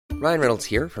Ryan Reynolds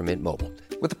here from Mint Mobile.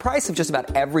 With the price of just about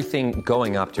everything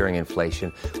going up during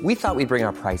inflation, we thought we'd bring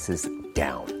our prices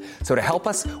down. So to help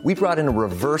us, we brought in a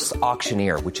reverse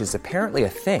auctioneer, which is apparently a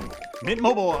thing. Mint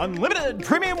Mobile Unlimited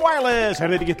Premium Wireless. How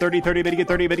to get 30, 30, bit to get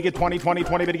 30, bit to get 20, 20,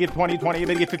 20, bit to get 20, 20,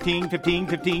 bit to get 15, 15,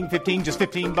 15, 15, just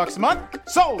 $15 a month?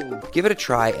 Sold! Give it a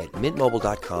try at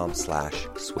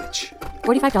mintmobile.com/switch.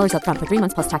 $45 up front for 3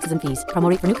 months plus taxes and fees. Promo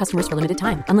rate for new customers for limited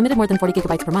time. Unlimited more than 40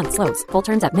 gigabytes per month. Slows full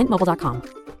terms at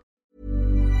mintmobile.com.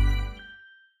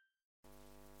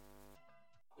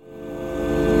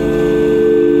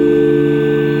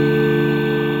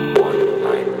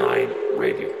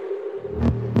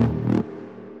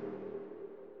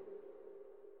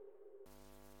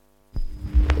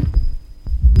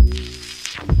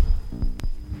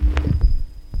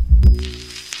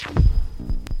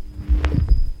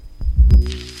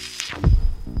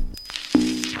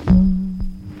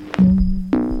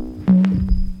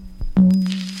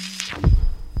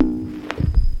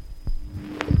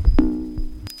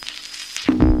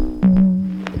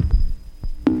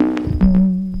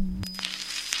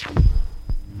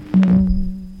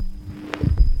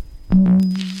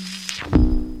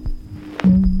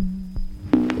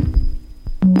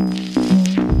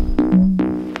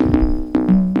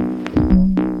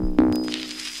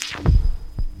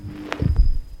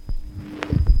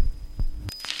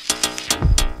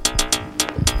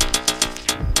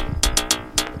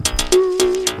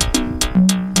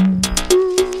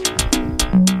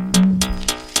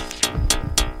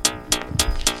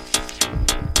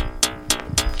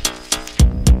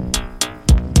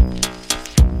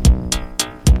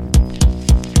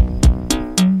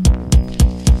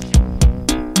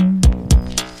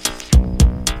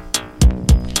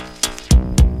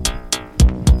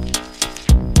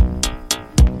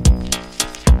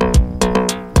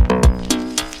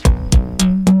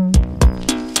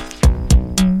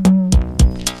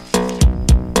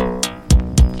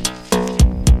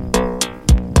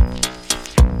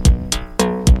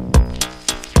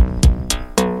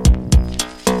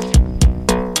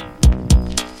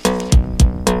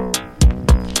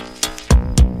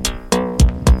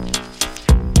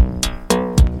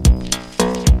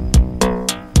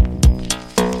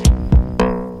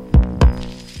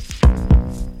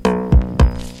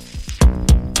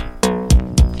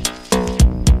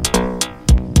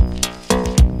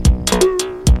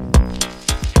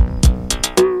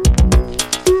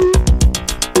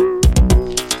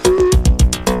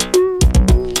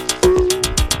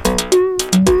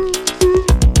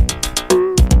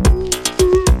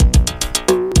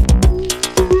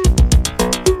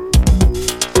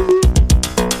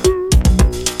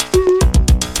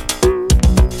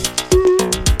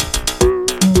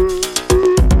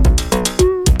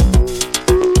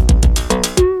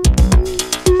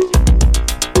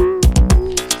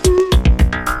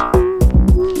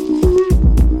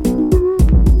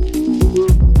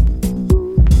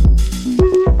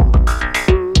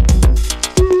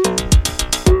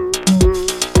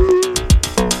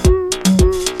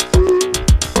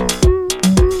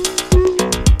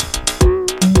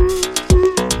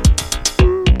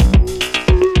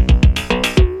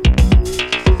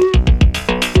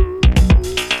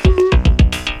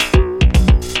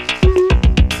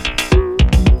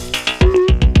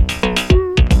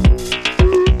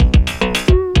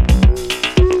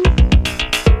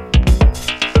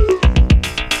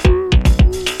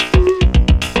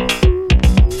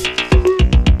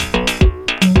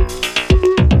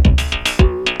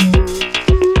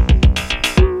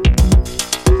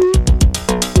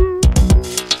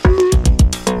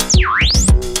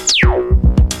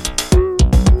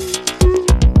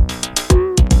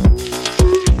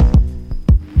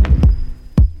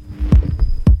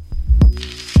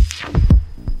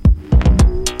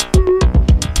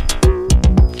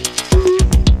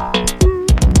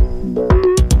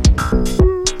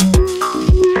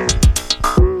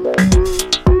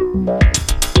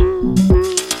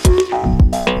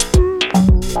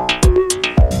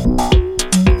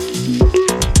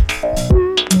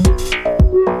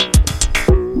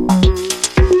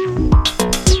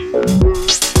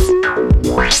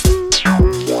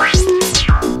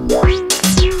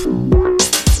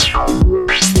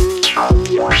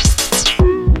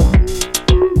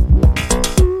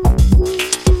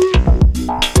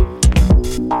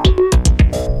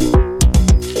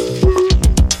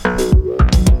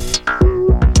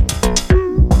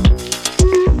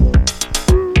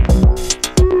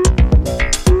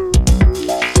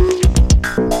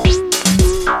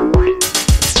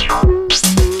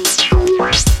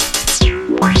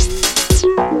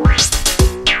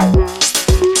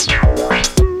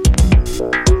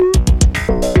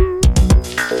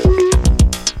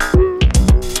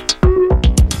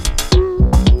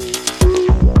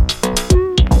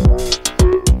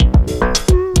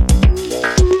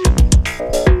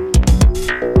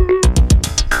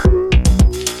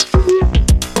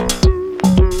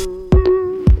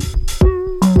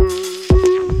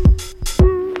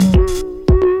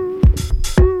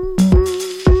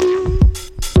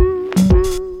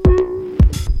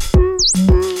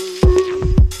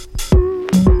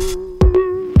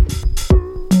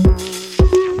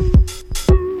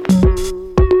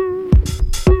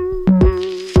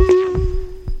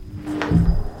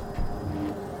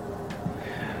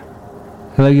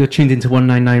 Hello, you're tuned into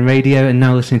 199 Radio and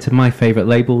now listening to My Favourite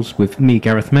Labels with me,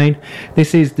 Gareth Main.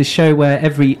 This is the show where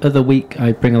every other week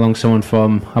I bring along someone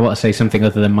from, I want to say something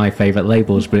other than My Favourite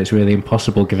Labels, but it's really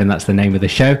impossible given that's the name of the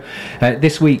show.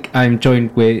 This week I'm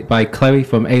joined by Chloe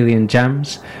from Alien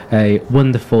Jams, a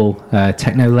wonderful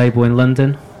techno label in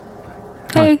London.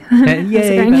 Hey.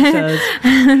 Yay, that's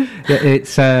us.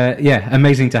 It's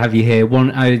amazing to have you here.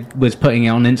 I was putting it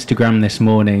on Instagram this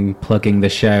morning, plugging the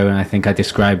show, and I think I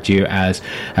described you as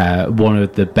one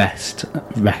of the best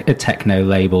techno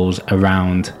labels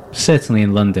around, certainly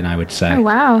in London, I would say. Oh,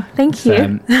 wow. Thank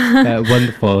you.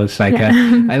 Wonderful. It's like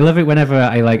I love it whenever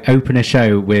I open a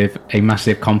show with a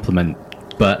massive compliment.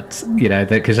 But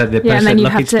because the person, and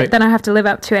then then I have to live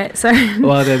up to it. So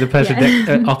well, the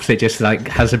person opposite just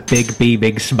has a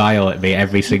big smile at me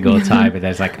every single time, and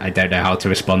there's I don't know how to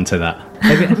respond to that.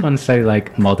 Maybe everyone's so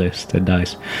modest and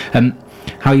nice.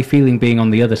 How are you feeling being on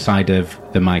the other side of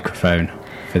the microphone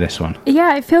for this one?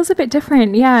 Yeah, it feels a bit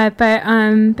different. Yeah, but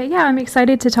yeah, I'm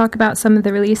excited to talk about some of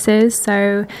the releases.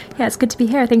 So yeah, it's good to be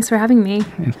here. Thanks for having me.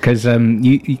 Because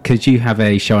you have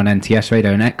a show on NTS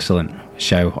Radio, an excellent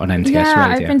show on NTS Radio. Yeah,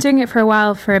 I've been doing it for a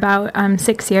while, for about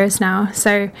 6 years now.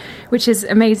 So, which is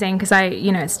amazing because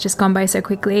it's just gone by so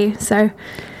quickly. So,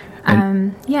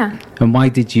 yeah. And why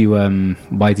did you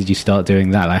start doing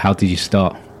that? How did you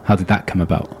start? How did that come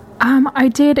about? I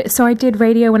did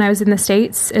radio when I was in the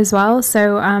States as well.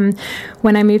 So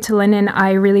when I moved to London,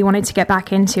 I really wanted to get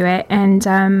back into it. And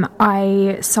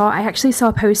I actually saw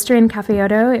a poster in Cafe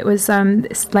Odo. It was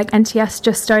NTS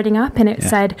just starting up, and it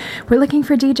said, "We're looking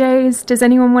for DJs. Does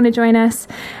anyone want to join us?"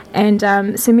 And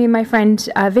so me and my friend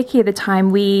Vicky at the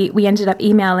time, we ended up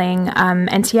emailing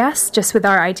NTS just with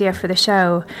our idea for the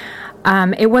show.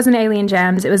 It wasn't Alien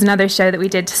Jams. It was another show that we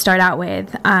did to start out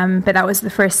with, but that was the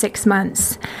first 6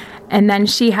 months. And then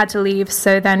she had to leave,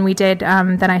 so then we did,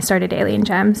 then I started Alien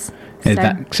Jams.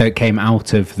 So it came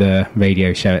out of the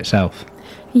radio show itself?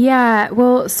 Yeah,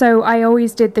 well, so I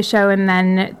always did the show, and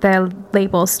then the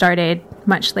label started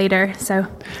much later, so...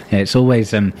 Yeah, it's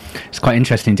always, it's quite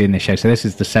interesting doing this show. So this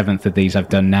is the 7th of these I've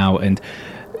done now, and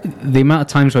the amount of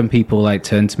times when people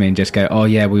turn to me and just go, "Oh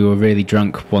yeah, we were really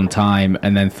drunk one time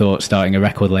and then thought starting a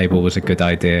record label was a good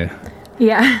idea,"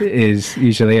 is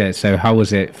usually it. So how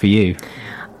was it for you?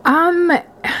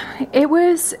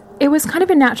 It was kind of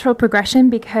a natural progression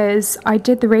because I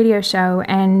did the radio show,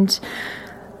 and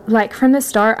from the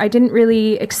start I didn't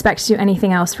really expect to do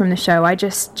anything else from the show. I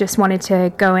just wanted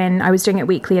to go in. I was doing it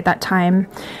weekly at that time,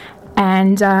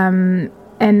 and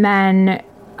then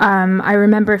I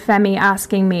remember Femi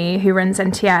asking me, who runs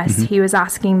NTS, he was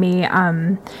asking me,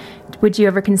 would you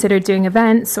ever consider doing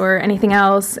events or anything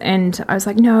else? And I was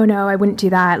like, no, I wouldn't do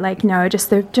that. No, just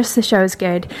the show is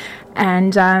good.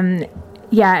 And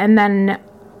and then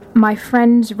my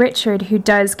friend Richard, who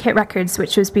does Kit Records,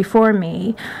 which was before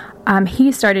me,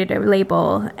 he started a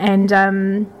label, and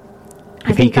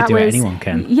if he could do it, anyone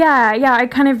can. Yeah. I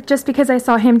kind of, just because I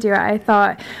saw him do it, I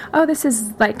thought, oh, this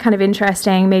is kind of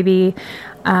interesting, maybe.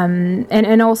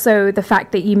 And also the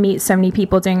fact that you meet so many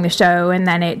people doing the show, and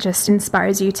then it just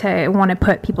inspires you to want to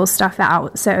put people's stuff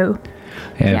out. So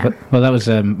yeah. Well, that was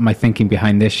my thinking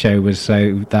behind this show, was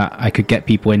so that I could get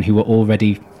people in who were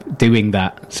already doing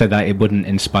that, so that it wouldn't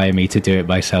inspire me to do it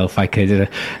myself. I could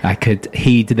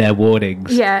heed their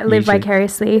warnings. Yeah, live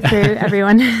vicariously through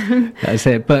everyone. That's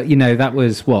it. But that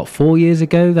was 4 years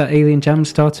ago that Alien Jam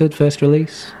started, first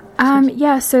release.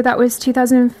 So that was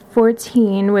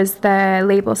 2014 was the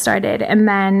label started, and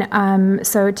then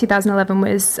so 2011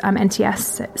 was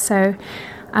NTS. So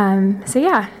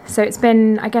it's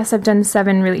been, I guess I've done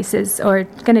 7 releases, or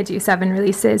gonna do 7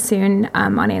 releases soon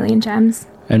on Alien Jams.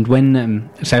 And when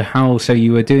so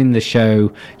you were doing the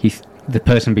show, the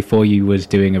person before you was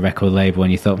doing a record label,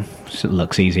 and you thought, it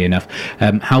looks easy enough.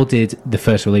 How did the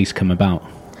first release come about?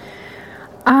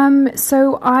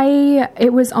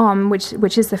 It was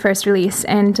which is the first release,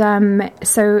 and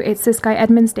so it's this guy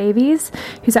Edmonds Davies,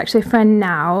 who's actually a friend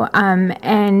now,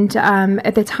 and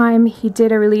at the time he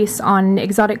did a release on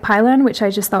Exotic Pylon, which I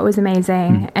just thought was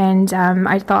amazing, and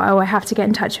I thought, I have to get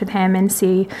in touch with him and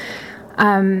see,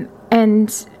 I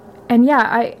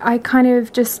kind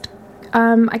of just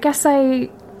I guess I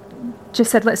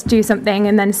just said, let's do something,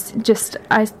 and then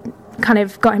I kind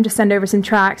of got him to send over some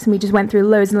tracks, and we just went through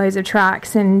loads and loads of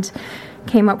tracks and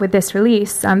came up with this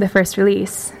release, the first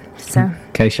release. So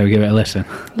okay, shall we give it a listen?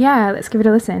 Yeah, let's give it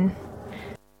a listen.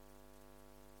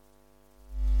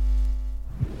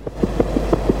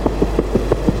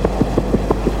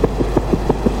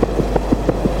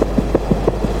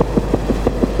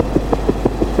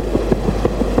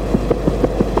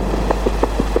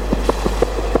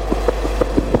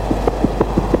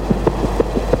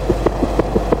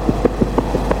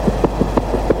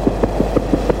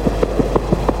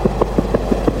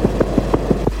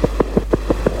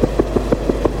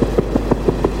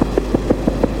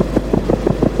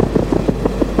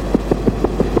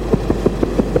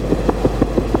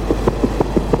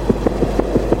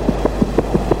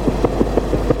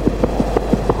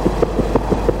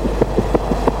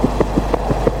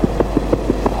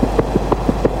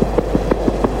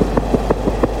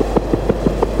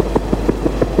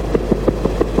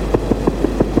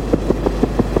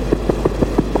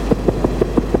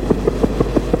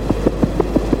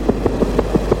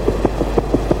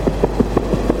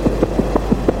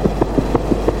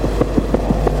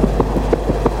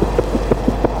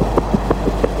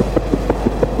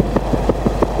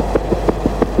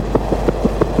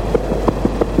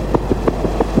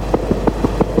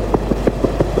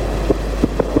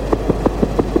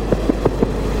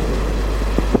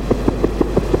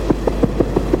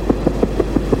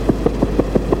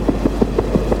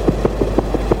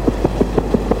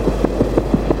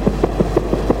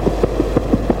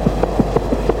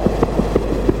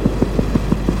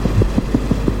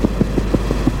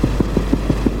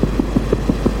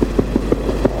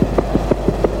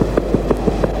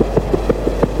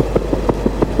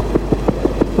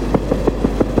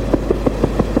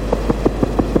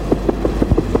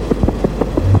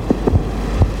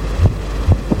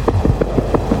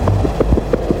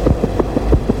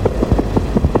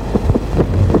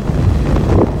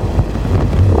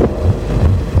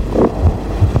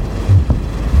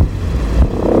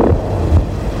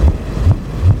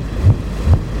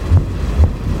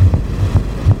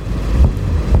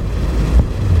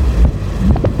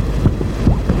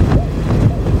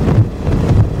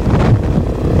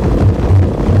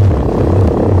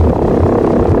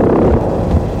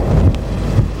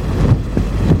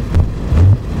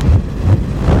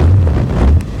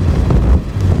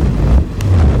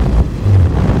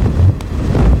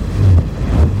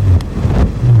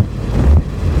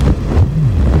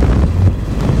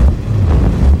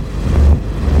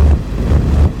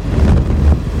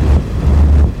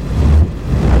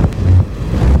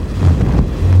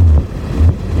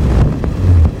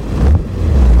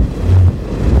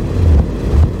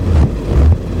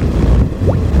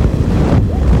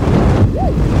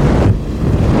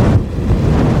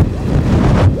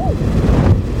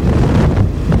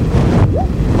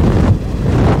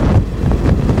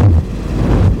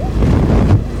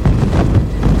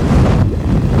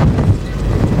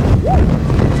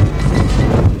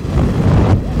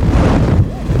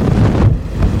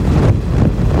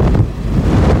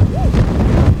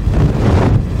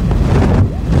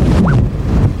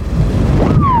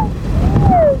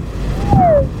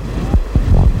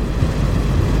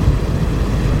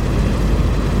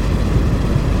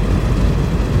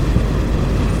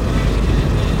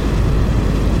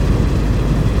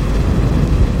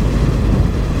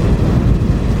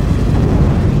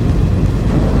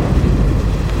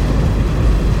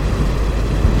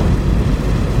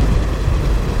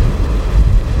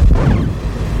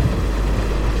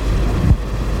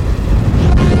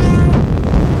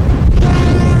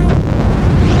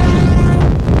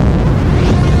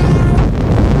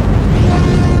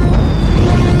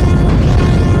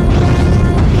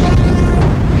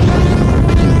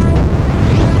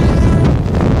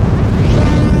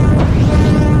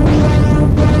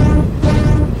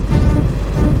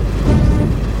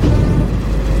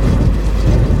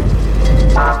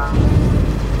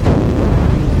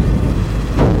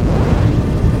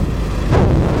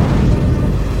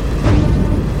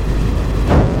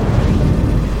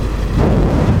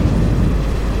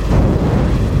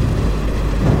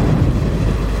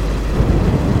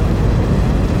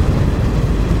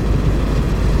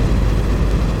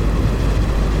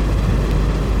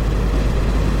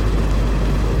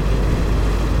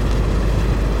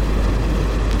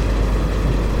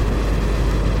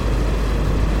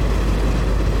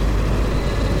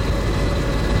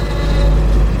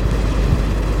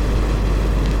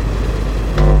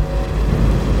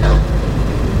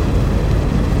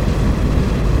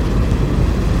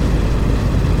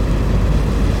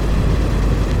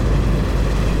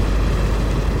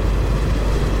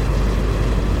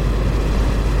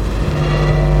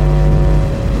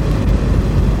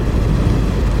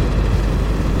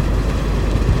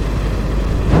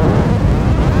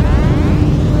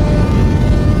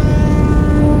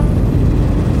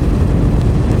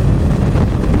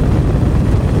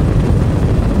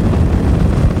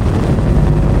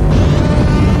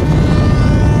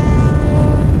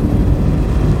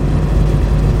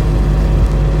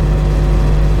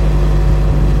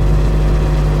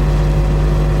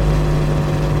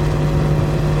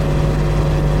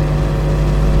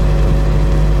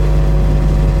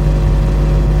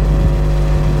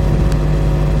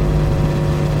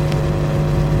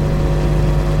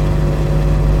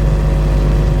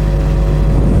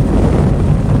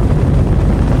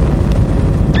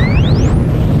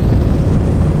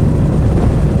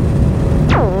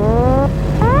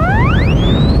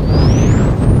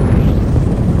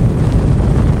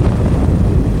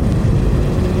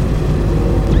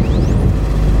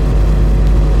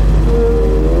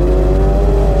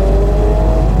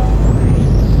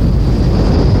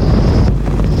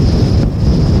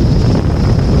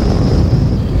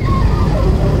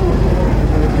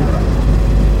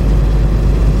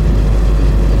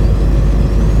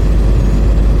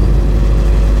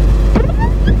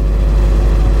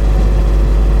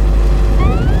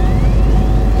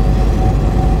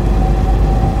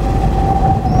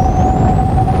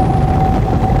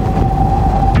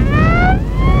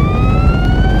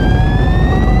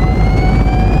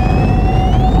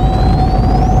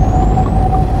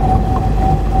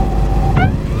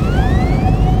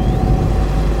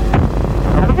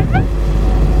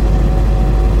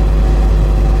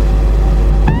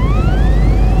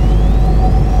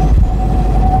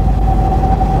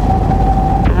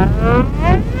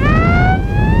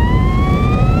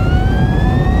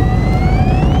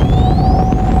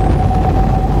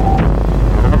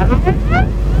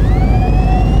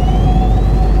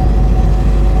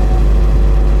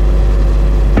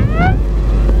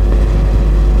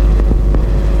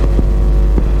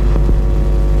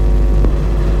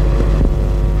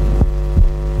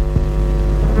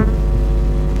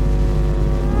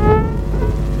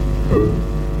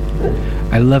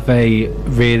 love a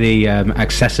really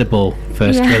accessible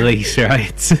first release,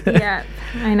 right? Yeah,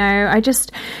 I know.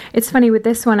 It's funny with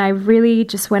this one, I really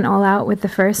just went all out with the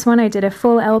first one. I did a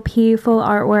full LP, full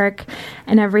artwork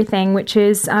and everything, which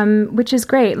is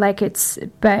great.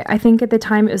 But I think at the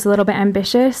time it was a little bit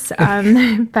ambitious,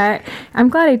 but I'm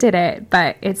glad I did it.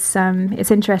 But it's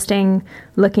interesting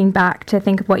looking back to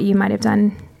think of what you might have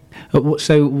done.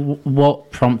 So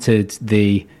what prompted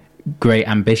the great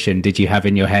ambition did you have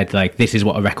in your head, like, this is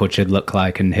what a record should look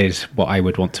like and here's what I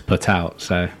would want to put out?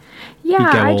 So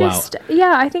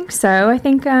I think so. I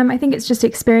think it's just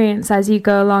experience. As you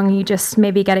go along, you just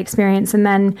maybe get experience, and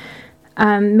then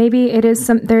maybe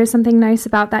there is something nice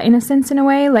about that innocence in a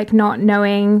way, like not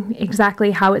knowing exactly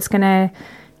how it's gonna,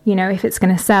 if it's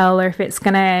gonna sell or if it's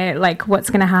gonna, like, what's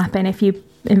gonna happen if you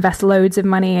invest loads of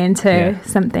money into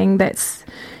something that's,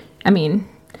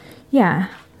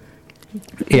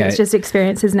 it's just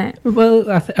experience, isn't it? Well,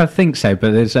 I think so,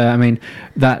 but there's,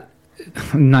 that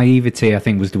naivety, I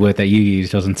think, was the word that you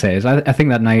used, wasn't it? I think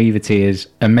that naivety is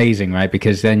amazing, right?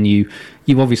 Because then you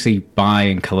obviously buy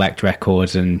and collect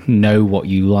records and know what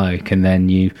you like, and then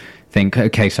you think,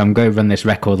 okay, so I'm going to run this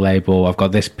record label, I've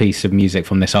got this piece of music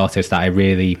from this artist that I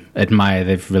really admire,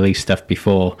 they've released stuff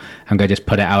before, I'm going to just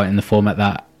put it out in the format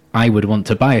that I would want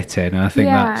to buy it in. And I think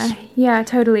yeah,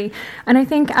 totally. And I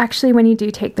think actually when you do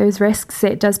take those risks,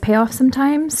 it does pay off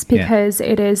sometimes, because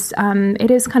it is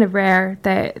kind of rare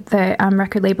that the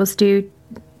record labels do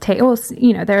take,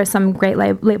 there are some great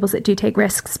labels that do take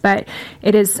risks, but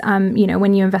it is,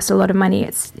 when you invest a lot of money,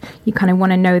 you kind of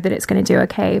want to know that it's going to do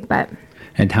okay. But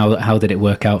and how did it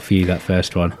work out for you, that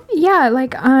first one? Yeah,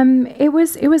 it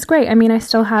was great. I mean, I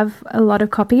still have a lot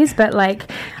of copies, but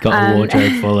got a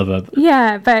wardrobe full of them.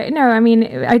 Yeah, but no, I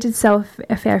mean, I did sell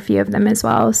a fair few of them as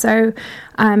well. So,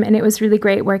 and it was really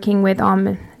great working with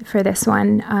for this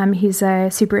one. He's a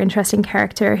super interesting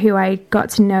character who I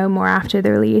got to know more after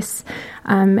the release.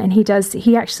 And he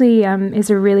actually is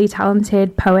a really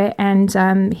talented poet,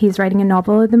 and he's writing a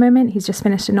novel at the moment. He's just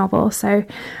finished a novel. So,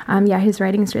 his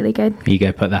writing is really good. You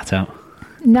go put that out.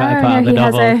 No, he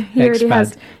already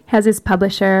has his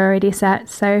publisher already set.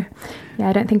 So, yeah,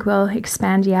 I don't think we'll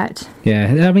expand yet.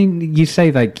 Yeah, I mean, you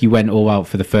say like you went all out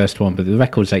for the first one, but the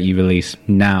records that you release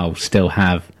now still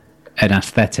have an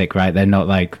aesthetic, right? They're not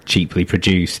like cheaply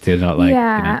produced. They're not like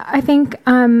I think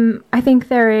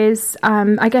there is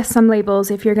I guess some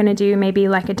labels, if you're going to do maybe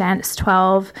like a Dance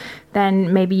 12,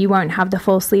 then maybe you won't have the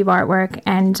full sleeve artwork,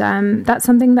 and that's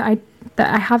something that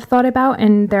I have thought about,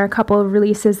 and there are a couple of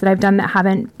releases that I've done that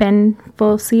haven't been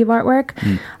full sleeve artwork.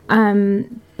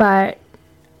 But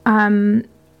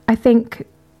I think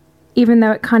even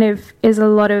though it kind of is a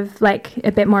lot of like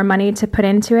a bit more money to put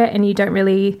into it, and you don't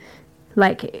really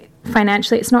like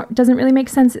financially, doesn't really make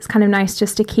sense. It's kind of nice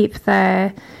just to keep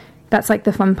that's like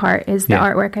the fun part, is the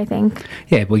artwork, I think.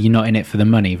 Yeah, well, you're not in it for the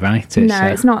money, right?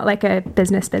 It's not like a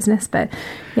business, but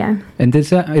yeah. And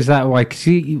is that why? Because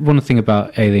one thing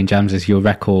about Alien Jams is your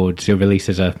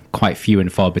releases are quite few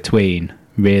and far between,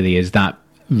 really. Is that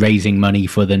raising money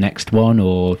for the next one,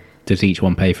 or does each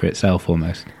one pay for itself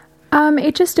almost?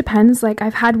 It just depends. Like,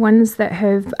 I've had ones that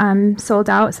have sold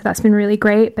out, so that's been really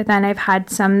great. But then I've had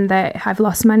some that I've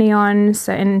lost money on.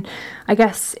 So, and I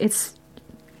guess it's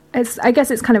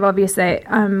kind of obvious that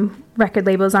record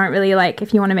labels aren't really like,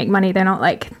 if you want to make money, they're not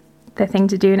like the thing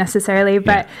to do necessarily.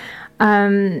 But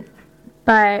I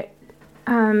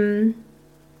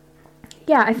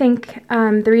think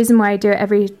the reason why I do it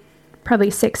every probably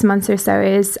 6 months or so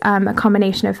is a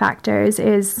combination of factors.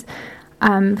 Is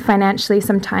financially,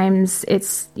 sometimes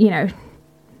it's,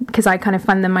 because I kind of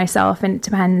fund them myself, and it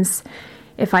depends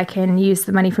if I can use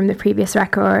the money from the previous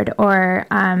record, or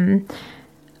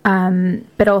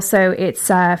but also it's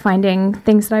finding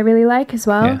things that I really like as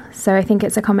well. Yeah. So I think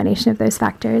it's a combination of those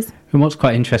factors. And what's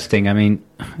quite interesting, I mean,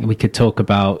 we could talk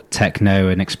about techno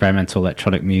and experimental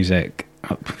electronic music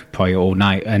probably all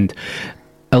night, and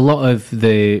a lot of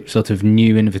the sort of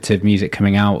new innovative music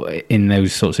coming out in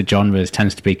those sorts of genres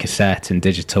tends to be cassette and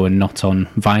digital and not on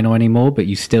vinyl anymore, but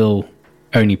you still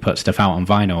only put stuff out on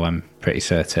vinyl, I'm pretty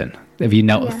certain. Have you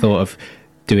not thought of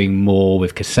doing more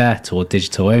with cassette or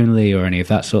digital only or any of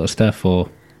that sort of stuff? Or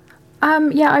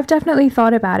I've definitely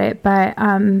thought about it, but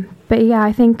yeah,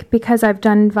 I think because I've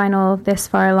done vinyl this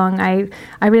far along, I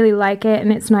really like it,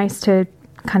 and it's nice to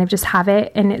kind of just have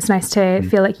it, and it's nice to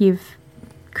feel like you've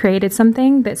created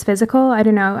something that's physical. I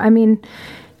don't know. I mean,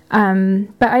 but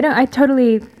and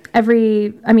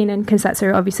cassettes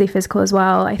are obviously physical as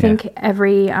well. I think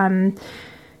every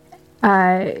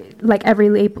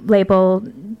label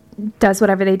does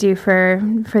whatever they do for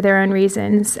their own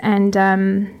reasons, and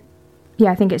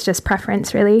I think it's just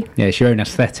preference, really. Yeah, it's your own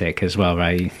aesthetic as well,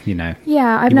 right?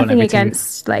 Yeah, I have nothing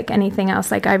against like anything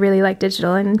else. Like I really like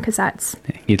digital and cassettes.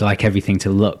 You'd like everything to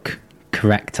look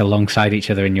correct alongside each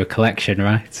other in your collection,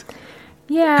 right?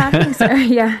 Yeah, I think so.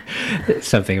 Yeah.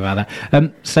 Something about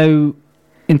that. So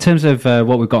in terms of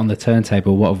what we've got on the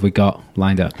turntable, what have we got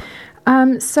lined up?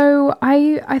 So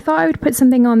I thought I would put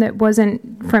something on that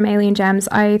wasn't from Alien Gems.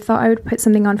 I thought I would put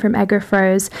something on from Edgar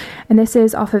Froese, and this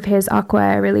is off of his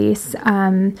Aqua release,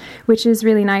 which is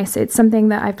really nice. It's something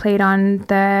that I played on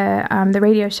the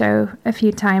radio show a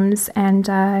few times, and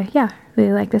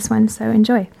really like this one, so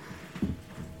enjoy.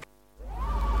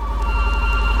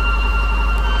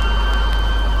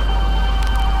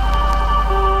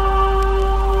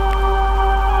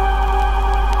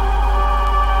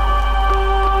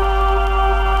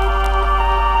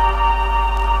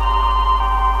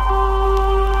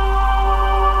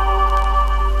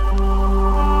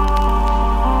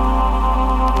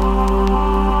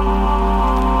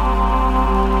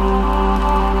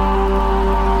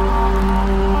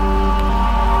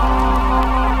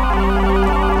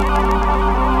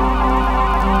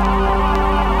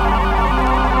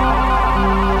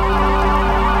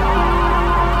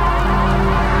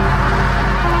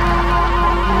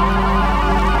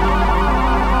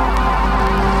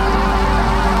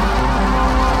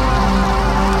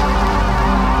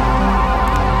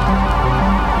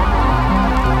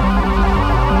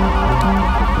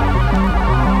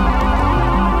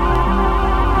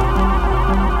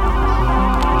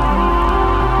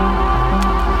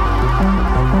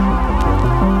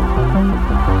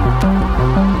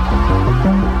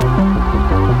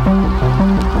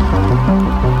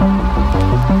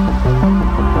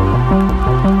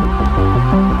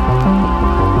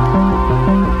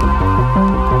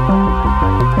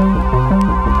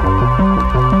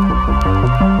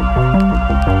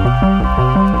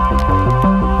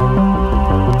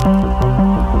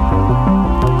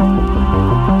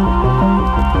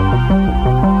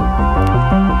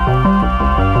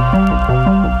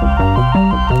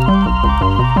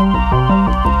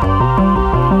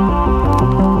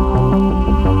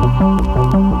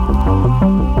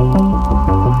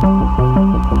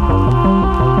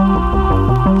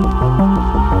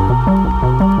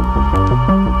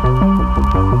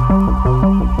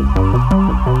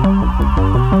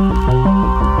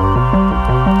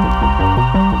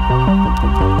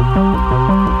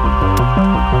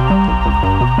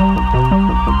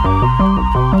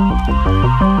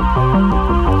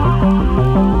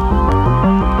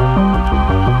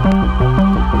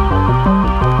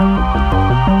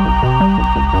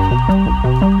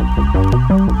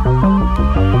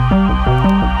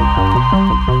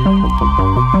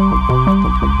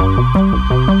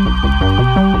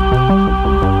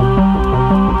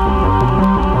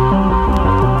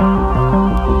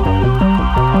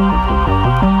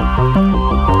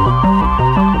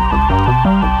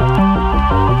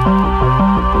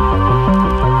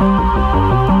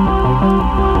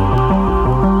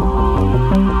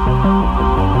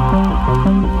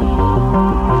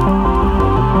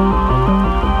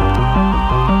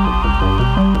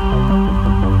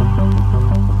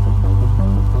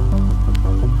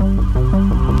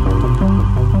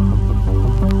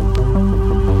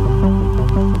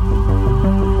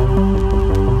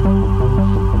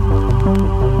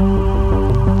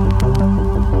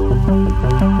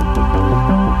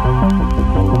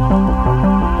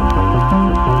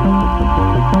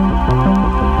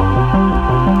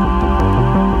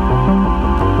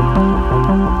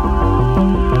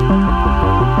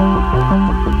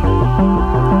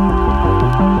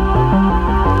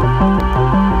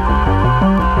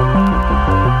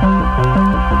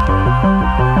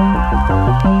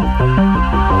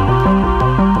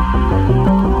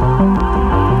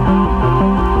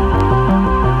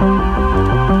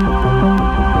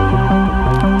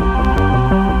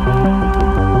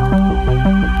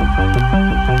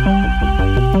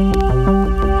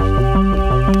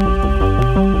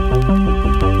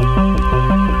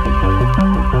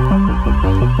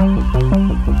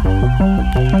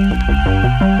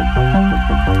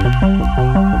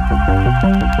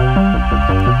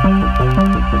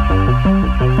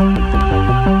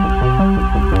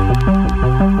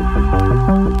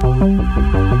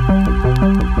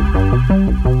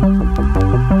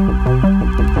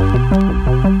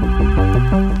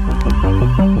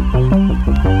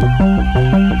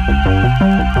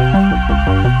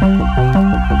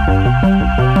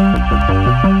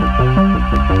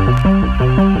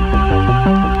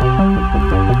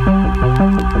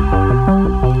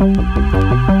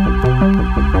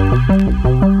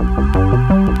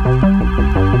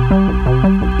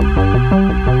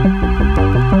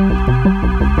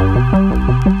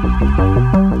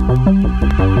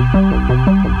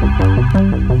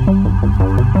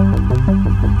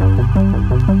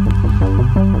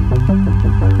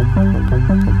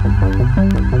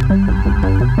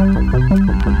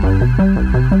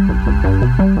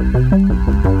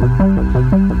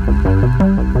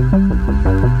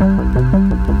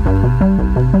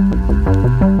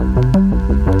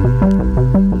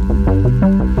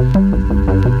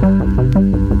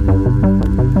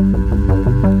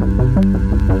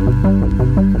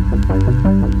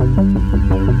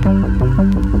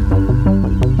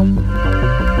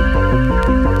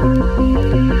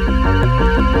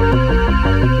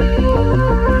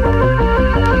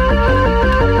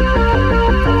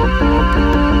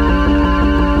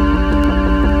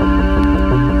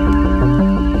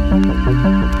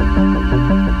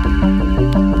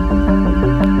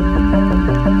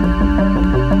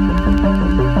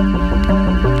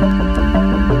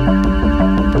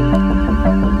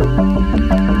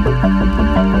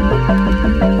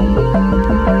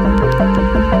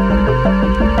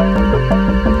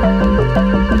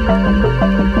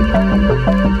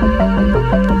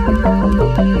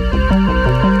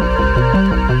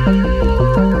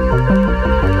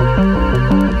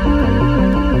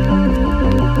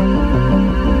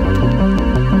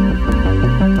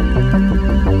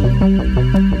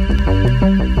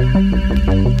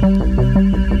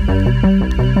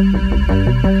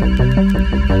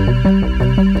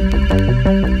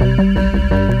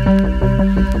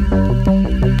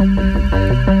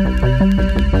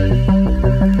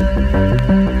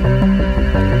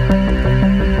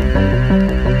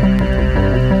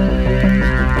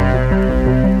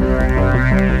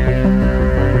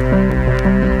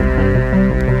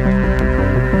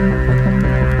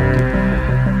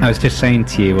 was just saying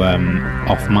to you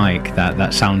off mic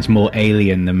that sounds more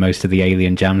alien than most of the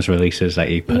Alien Jams releases that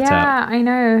you put out. Yeah, I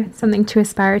know. Something to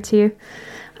aspire to.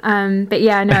 But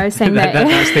yeah, no, I was saying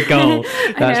that's the goal.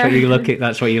 That's what you're looking.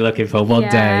 That's what you're looking for one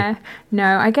day.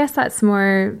 No, I guess that's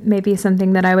more maybe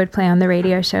something that I would play on the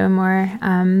radio show more.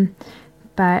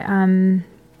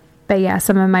 But yeah,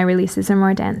 some of my releases are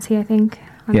more dancey, I think,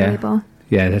 on the label.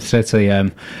 Yeah, that's certainly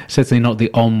not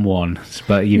the on one,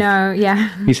 but you're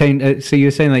saying so you're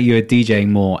saying that you were DJing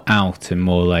more out and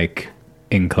more like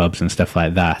in clubs and stuff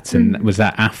like that, and was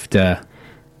that after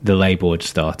the label had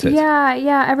started?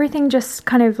 Yeah, everything just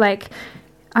kind of like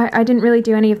I didn't really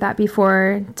do any of that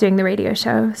before doing the radio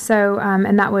show. So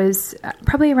and that was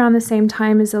probably around the same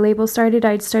time as the label started.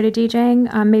 I'd started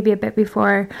DJing maybe a bit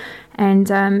before, and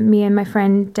me and my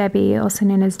friend Debbie, also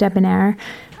known as Debonair,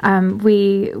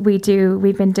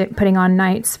 we've been putting on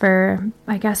nights for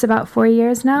I guess about 4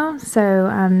 years now.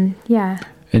 So yeah.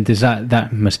 And does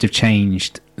that must have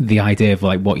changed the idea of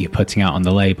like what you're putting out on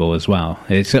the label as well?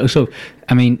 It's so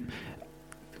I mean,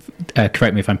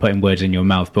 correct me if I'm putting words in your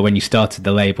mouth, but when you started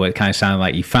the label, it kind of sounded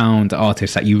like you found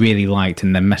artists that you really liked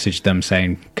and then messaged them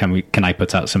saying, "Can I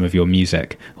put out some of your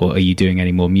music? Or are you doing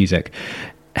any more music?"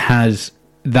 Has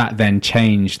that then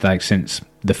changed, like since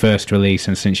the first release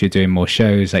and since you're doing more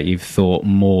shows, that you've thought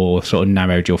more sort of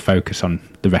narrowed your focus on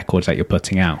the records that you're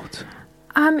putting out?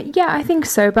 Yeah, I think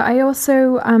so. But I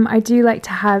also, I do like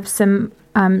to have some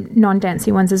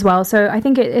non-dancey ones as well. So I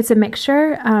think it's a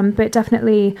mixture. But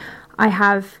definitely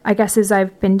I guess as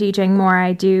I've been DJing more,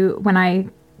 I do, when I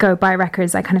go buy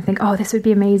records, I kind of think, oh, this would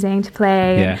be amazing to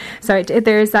play. Yeah. So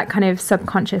there is that kind of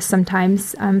subconscious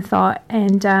sometimes thought.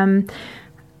 And I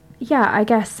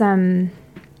guess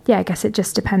it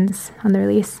just depends on the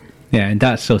release. Yeah, and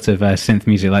that sort of synth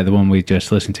music, like the one we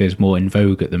just listened to, is more in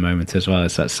vogue at the moment as well.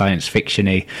 It's that science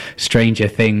fiction-y, Stranger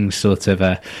Things sort of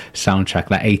soundtrack,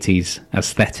 that 80s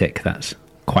aesthetic that's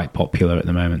quite popular at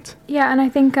the moment. Yeah, and I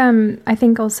think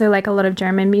also like a lot of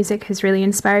German music has really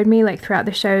inspired me. Like throughout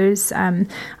the shows,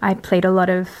 I played a lot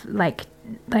of like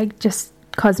just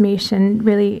Cosmic and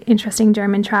really interesting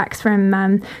German tracks from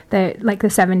the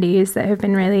 70s that have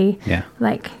been really that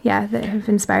have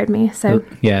inspired me. So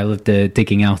I love the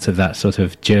digging out of that sort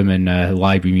of German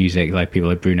library music, like people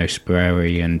like Bruno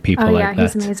Sperry and people like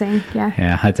that. He's amazing.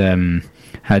 Yeah, I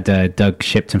had Doug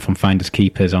Shipton from Finders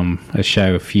Keepers on a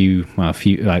show show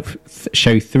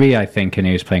 3 I think, and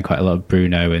he was playing quite a lot of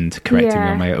Bruno and correcting me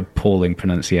on my appalling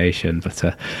pronunciation. But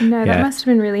that must have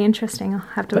been really interesting. I'll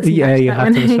have to listen. Yeah, you have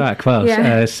one. to listen back. Well,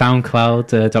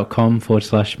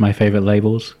 SoundCloud.com/my favorite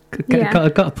labels.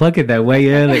 Got a plug in there way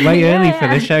early for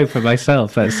the show for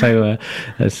myself. That's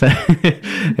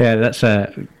that's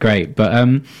great.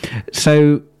 But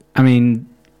so I mean,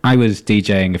 I was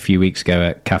DJing a few weeks ago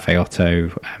at Cafe Otto,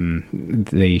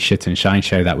 the Shit and Shine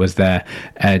show that was there,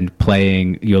 and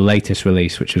playing your latest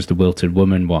release, which was the Wilted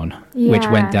Woman one, which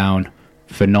went down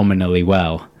phenomenally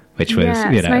well. Which was,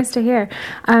 it's nice to hear.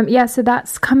 So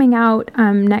that's coming out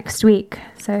next week.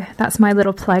 So that's my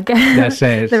little plug. That's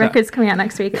it. The record's coming out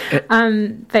next week.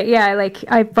 But yeah, like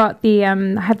I bought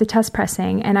I have the test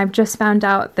pressing, and I've just found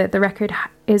out that the record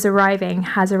has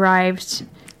arrived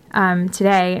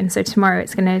today, and so tomorrow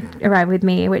it's going to arrive with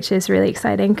me, which is really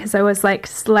exciting because I was like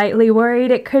slightly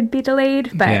worried it could be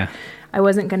delayed, but I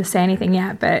wasn't going to say anything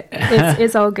yet. But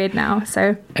it's all good now.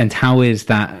 So. And how is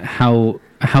that?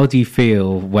 How do you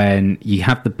feel when you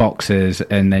have the boxes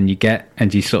and then you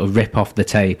sort of rip off the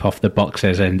tape off the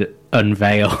boxes and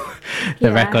unveil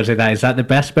the records of that? Is that the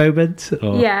best moment?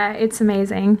 Or? Yeah, it's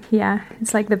amazing. Yeah,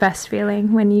 it's like the best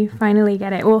feeling when you finally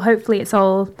get it. Well, hopefully it's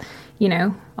all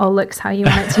looks how you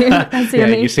want it to. That's the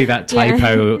only... you see that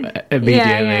typo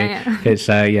immediately. It's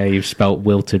you've spelt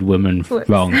Wilted Woman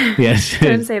wrong. Yes.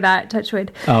 Don't say that, touch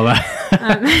wood. Oh,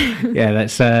 yeah,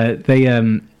 that's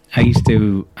I used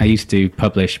to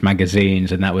publish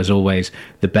magazines, and that was always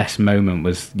the best moment.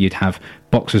 Was you'd have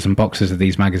boxes and boxes of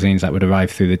these magazines that would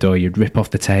arrive through the door. You'd rip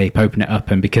off the tape, open it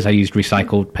up, and because I used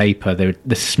recycled paper, the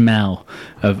smell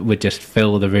would just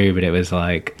fill the room, and it was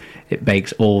like it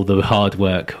makes all the hard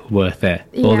work worth it.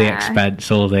 All the expense,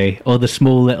 all the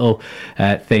small little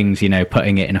things,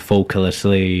 putting it in a full colour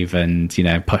sleeve, and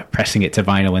pressing it to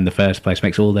vinyl in the first place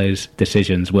makes all those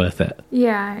decisions worth it.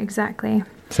 Yeah, exactly.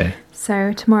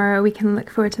 So tomorrow we can look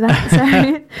forward to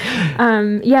that.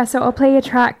 So I'll play a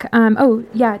track.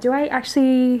 Do I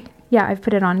actually? Yeah, I've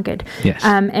put it on. Good. Yes.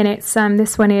 And it's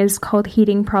this one is called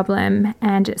Heating Problem,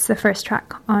 and it's the first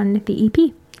track on the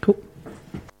EP. Cool.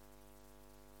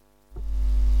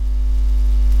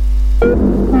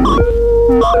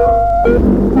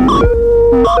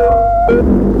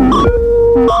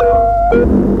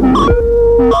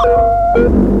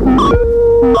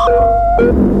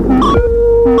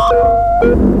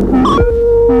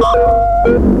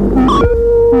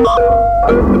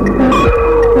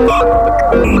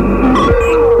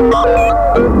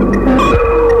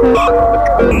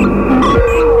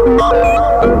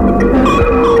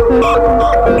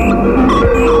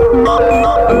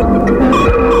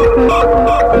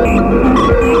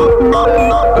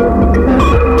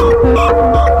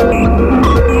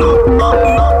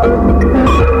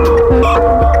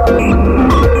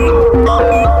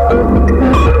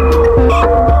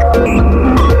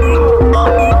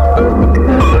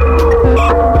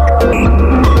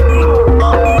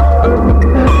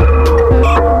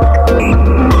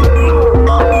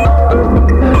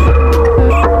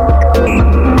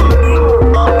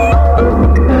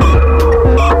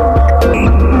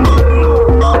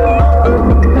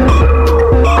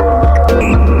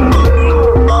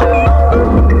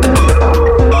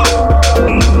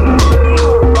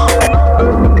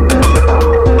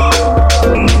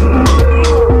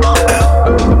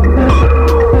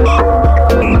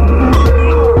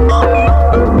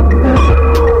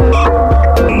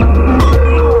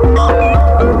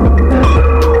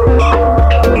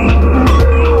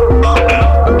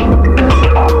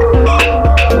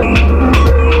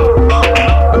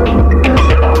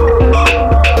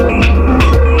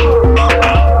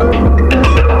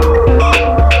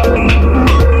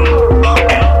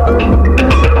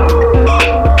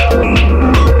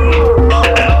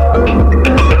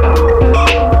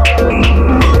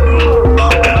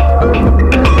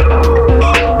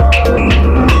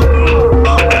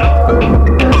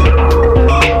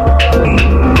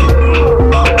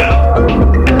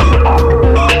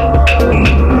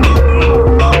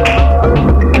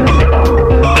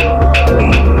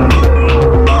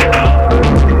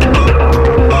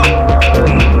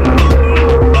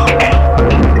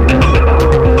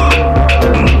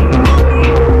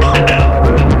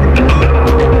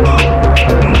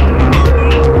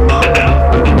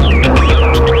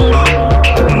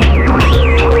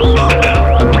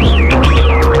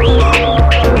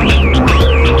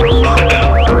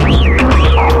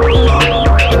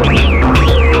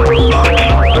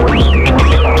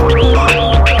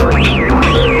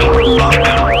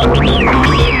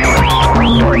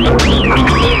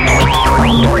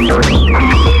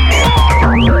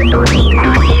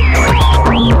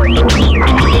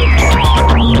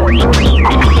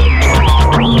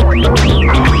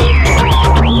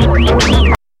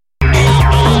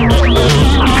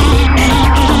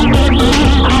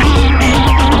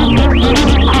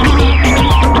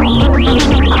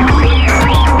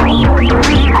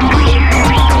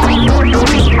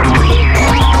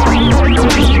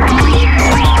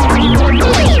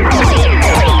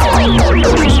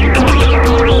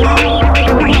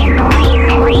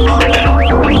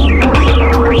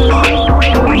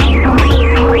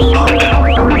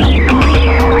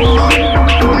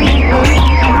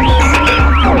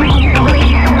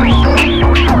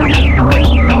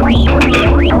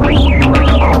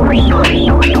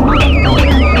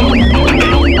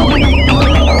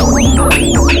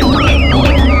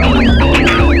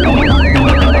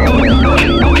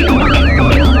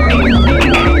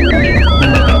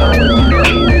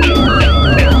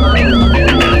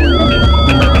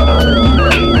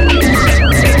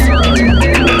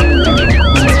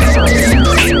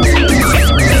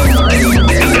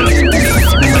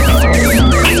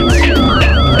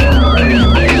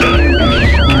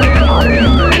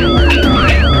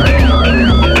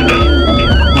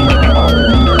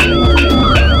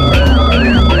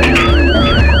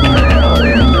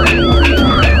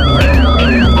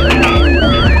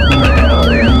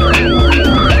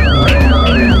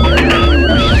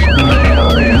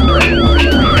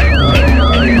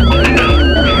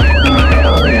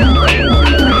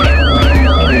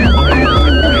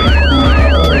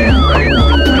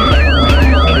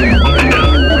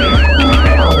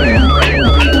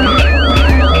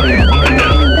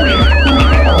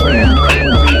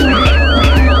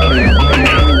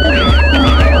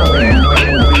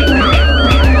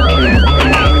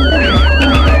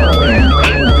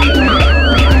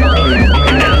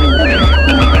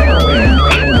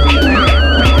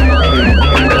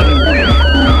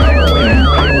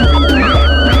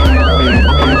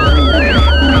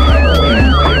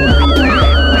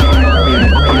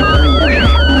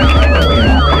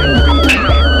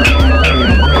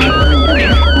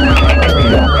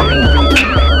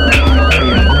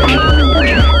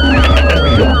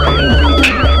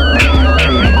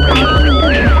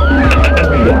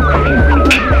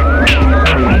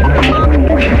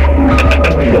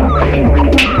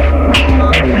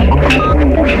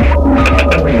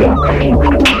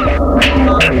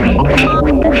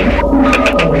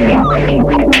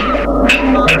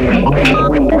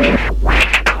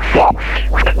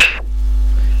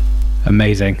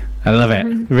 Amazing. I love it.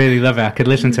 Really love it. I could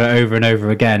listen to it over and over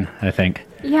again, I think.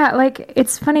 Yeah, like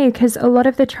it's funny because a lot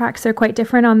of the tracks are quite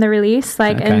different on the release.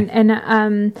 Like,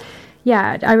 Okay.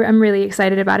 yeah, I'm really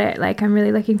excited about it. Like, I'm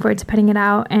really looking forward to putting it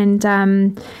out.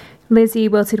 And Lizzie,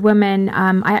 Wilted Woman,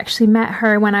 I actually met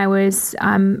her when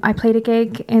I played a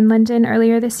gig in London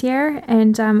earlier this year.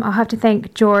 And I'll have to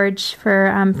thank George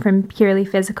from Purely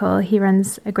Physical. He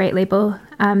runs a great label,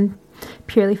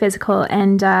 Purely Physical,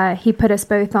 and he put us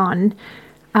both on.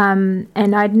 And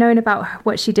I'd known about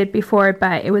what she did before,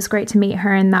 but it was great to meet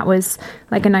her, and that was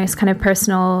like a nice kind of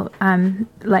personal,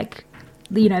 like,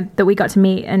 you know, that we got to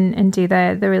meet and do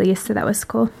the release, so that was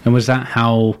cool. And was that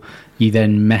how you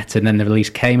then met and then the release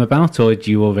came about, or did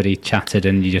you already chatted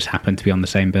and you just happened to be on the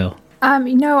same bill?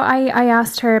 No, I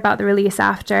asked her about the release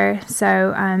after,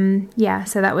 so yeah,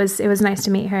 so it was nice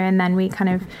to meet her, and then we kind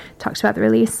of talked about the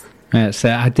release. So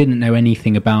I didn't know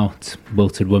anything about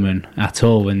Wilted Woman at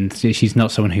all, and she's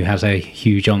not someone who has a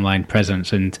huge online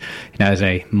presence. And as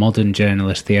a modern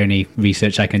journalist, the only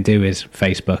research I can do is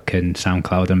Facebook and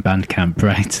SoundCloud and Bandcamp,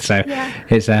 right? So,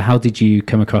 it's how did you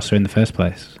come across her in the first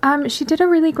place? She did a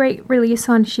really great release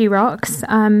on She Rocks.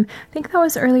 I think that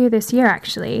was earlier this year,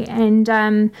 actually,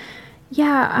 and.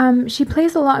 She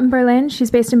plays a lot in Berlin. She's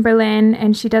based in Berlin,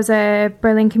 and she does a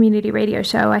Berlin community radio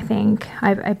show, I think.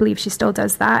 I believe she still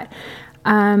does that.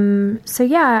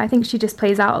 I think she just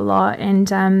plays out a lot,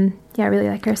 and I really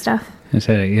like her stuff.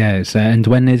 And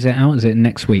when is it out? Is it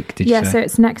next week, did you say? So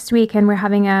it's next week, and we're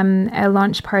having a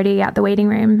launch party at the Waiting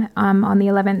Room on the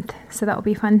 11th, so that'll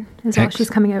be fun as well. She's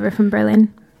coming over from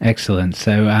Berlin. Excellent.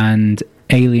 So, and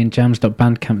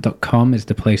alienjams.bandcamp.com is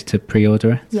the place to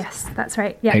pre-order it? Yes, that's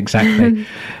right. Yeah, exactly.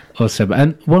 Awesome.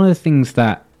 And one of the things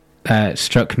that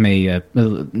struck me,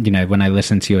 when I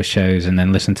listened to your shows and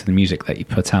then listened to the music that you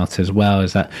put out as well,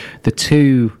 is that the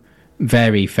two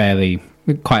vary fairly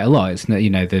quite a lot. It's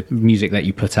the music that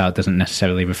you put out doesn't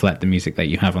necessarily reflect the music that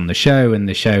you have on the show, and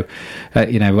the show,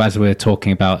 as we were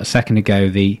talking about a second ago,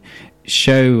 the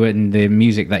show and the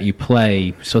music that you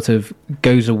play sort of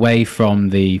goes away from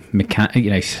the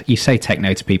you say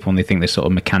techno to people and they think this sort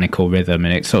of mechanical rhythm,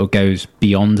 and it sort of goes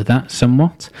beyond that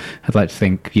somewhat. I'd like to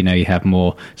think you have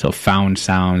more sort of found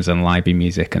sounds and library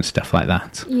music and stuff like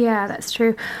that. Yeah, that's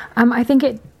true. I think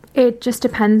it just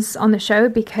depends on the show,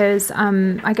 because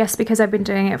I guess because I've been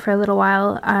doing it for a little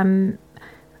while,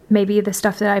 maybe the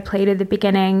stuff that I played at the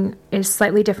beginning is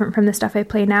slightly different from the stuff I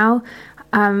play now,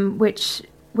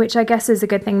 which I guess is a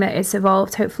good thing that it's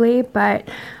evolved, hopefully. But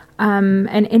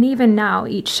and even now,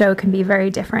 each show can be very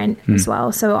different as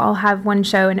well. So I'll have one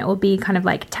show and it will be kind of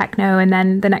like techno, and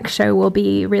then the next show will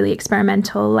be really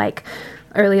experimental, like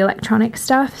early electronic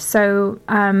stuff. So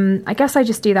I guess I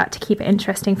just do that to keep it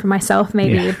interesting for myself,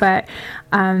 maybe. Yeah. But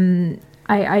I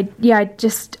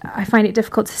find it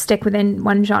difficult to stick within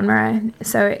one genre.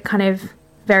 So it kind of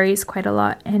varies quite a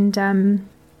lot. And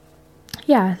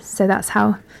so that's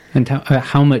how. And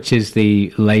how much is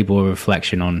the label a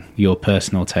reflection on your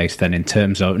personal taste then, in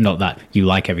terms of, not that you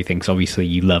like everything, because obviously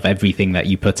you love everything that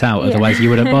you put out, otherwise you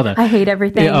wouldn't bother. I hate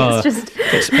everything.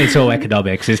 It's all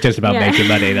economics. It's just about making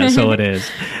money. That's all it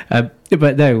is.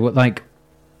 But no, like,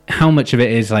 how much of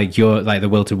it is like the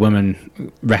Wilted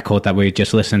Woman record that we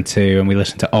just listened to, and we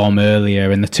listened to Om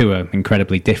earlier, and the two are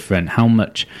incredibly different. How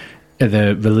much are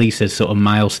the releases sort of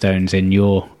milestones in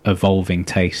your evolving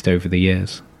taste over the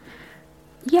years?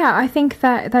 Yeah, I think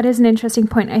that is an interesting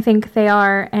point. I think they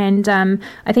are, and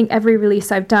I think every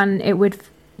release I've done, it would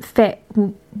fit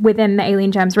within the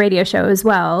Alien Jams radio show as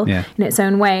well, in its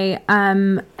own way.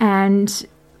 And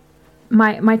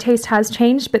my taste has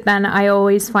changed, but then I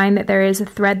always find that there is a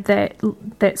thread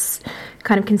that's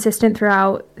kind of consistent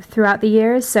throughout the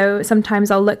years. So sometimes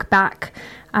I'll look back,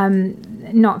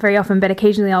 not very often, but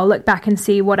occasionally I'll look back and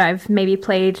see what I've maybe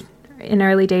played in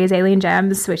early days Alien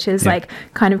Jams, which is like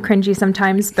kind of cringy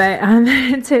sometimes, but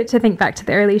to think back to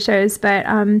the early shows, but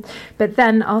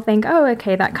then I'll think, oh,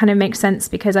 okay, that kind of makes sense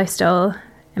because I still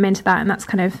am into that, and that's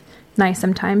kind of nice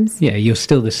sometimes. Yeah, you're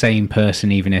still the same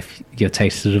person even if your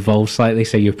taste has evolved slightly,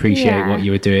 so you appreciate what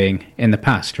you were doing in the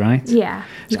past, right? Yeah.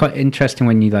 It's quite interesting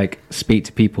when you like speak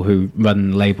to people who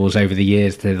run labels over the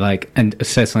years. They're like, and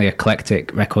certainly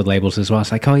eclectic record labels as well.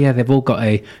 It's like, oh yeah, they've all got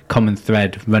a common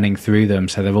thread running through them,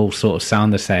 so they all sort of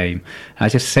sound the same. I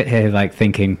just sit here like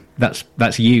thinking, that's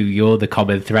you're the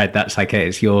common thread. That's like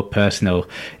it's your personal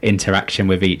interaction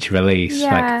with each release.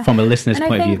 Yeah. Like from a listener's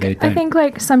point of view, they don't. I think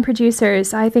like some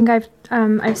producers, I think I've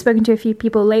spoken to a few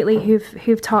people lately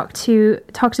who've talked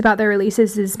about their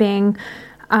releases as being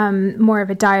more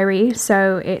of a diary.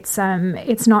 So it's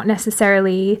not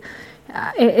necessarily.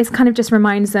 It's kind of just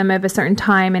reminds them of a certain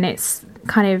time, and it's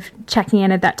kind of checking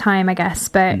in at that time, I guess.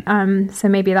 But so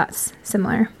maybe that's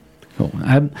similar. Cool.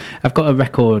 I've got a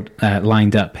record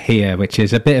lined up here, which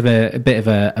is a bit of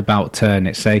a about turn.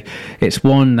 It's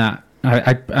one that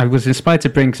I was inspired to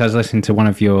bring because I was listening to one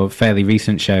of your fairly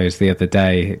recent shows the other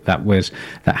day that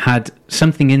had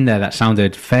something in there that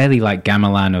sounded fairly like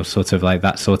gamelan, or sort of like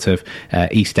that sort of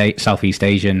Southeast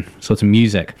Asian sort of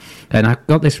music. And I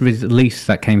got this release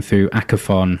that came through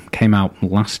Acaphon, came out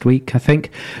last week, I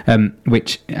think,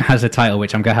 which has a title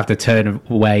which I'm going to have to turn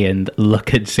away and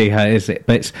look and see how it is.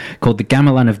 But it's called The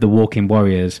Gamelan of the Walking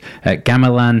Warriors,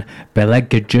 Gamelan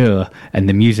Belegajur, and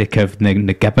the music of the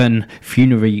Nagaban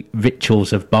funerary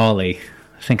rituals of Bali.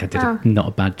 I think I did not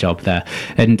a bad job there.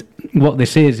 And what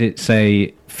this is, it's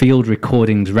a field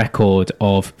recordings record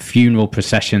of funeral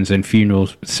processions and funeral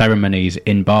ceremonies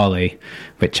in Bali,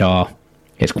 which are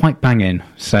It's quite banging.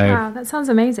 So wow, that sounds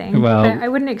amazing. Well, but I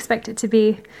wouldn't expect it to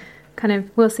be kind of,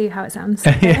 we'll see how it sounds.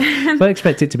 yeah, we'll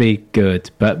expect it to be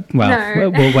good, but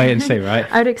we'll wait and see, right?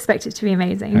 I would expect it to be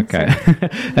amazing. Okay.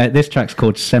 So. This track's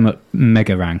called Semut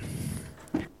Megarang.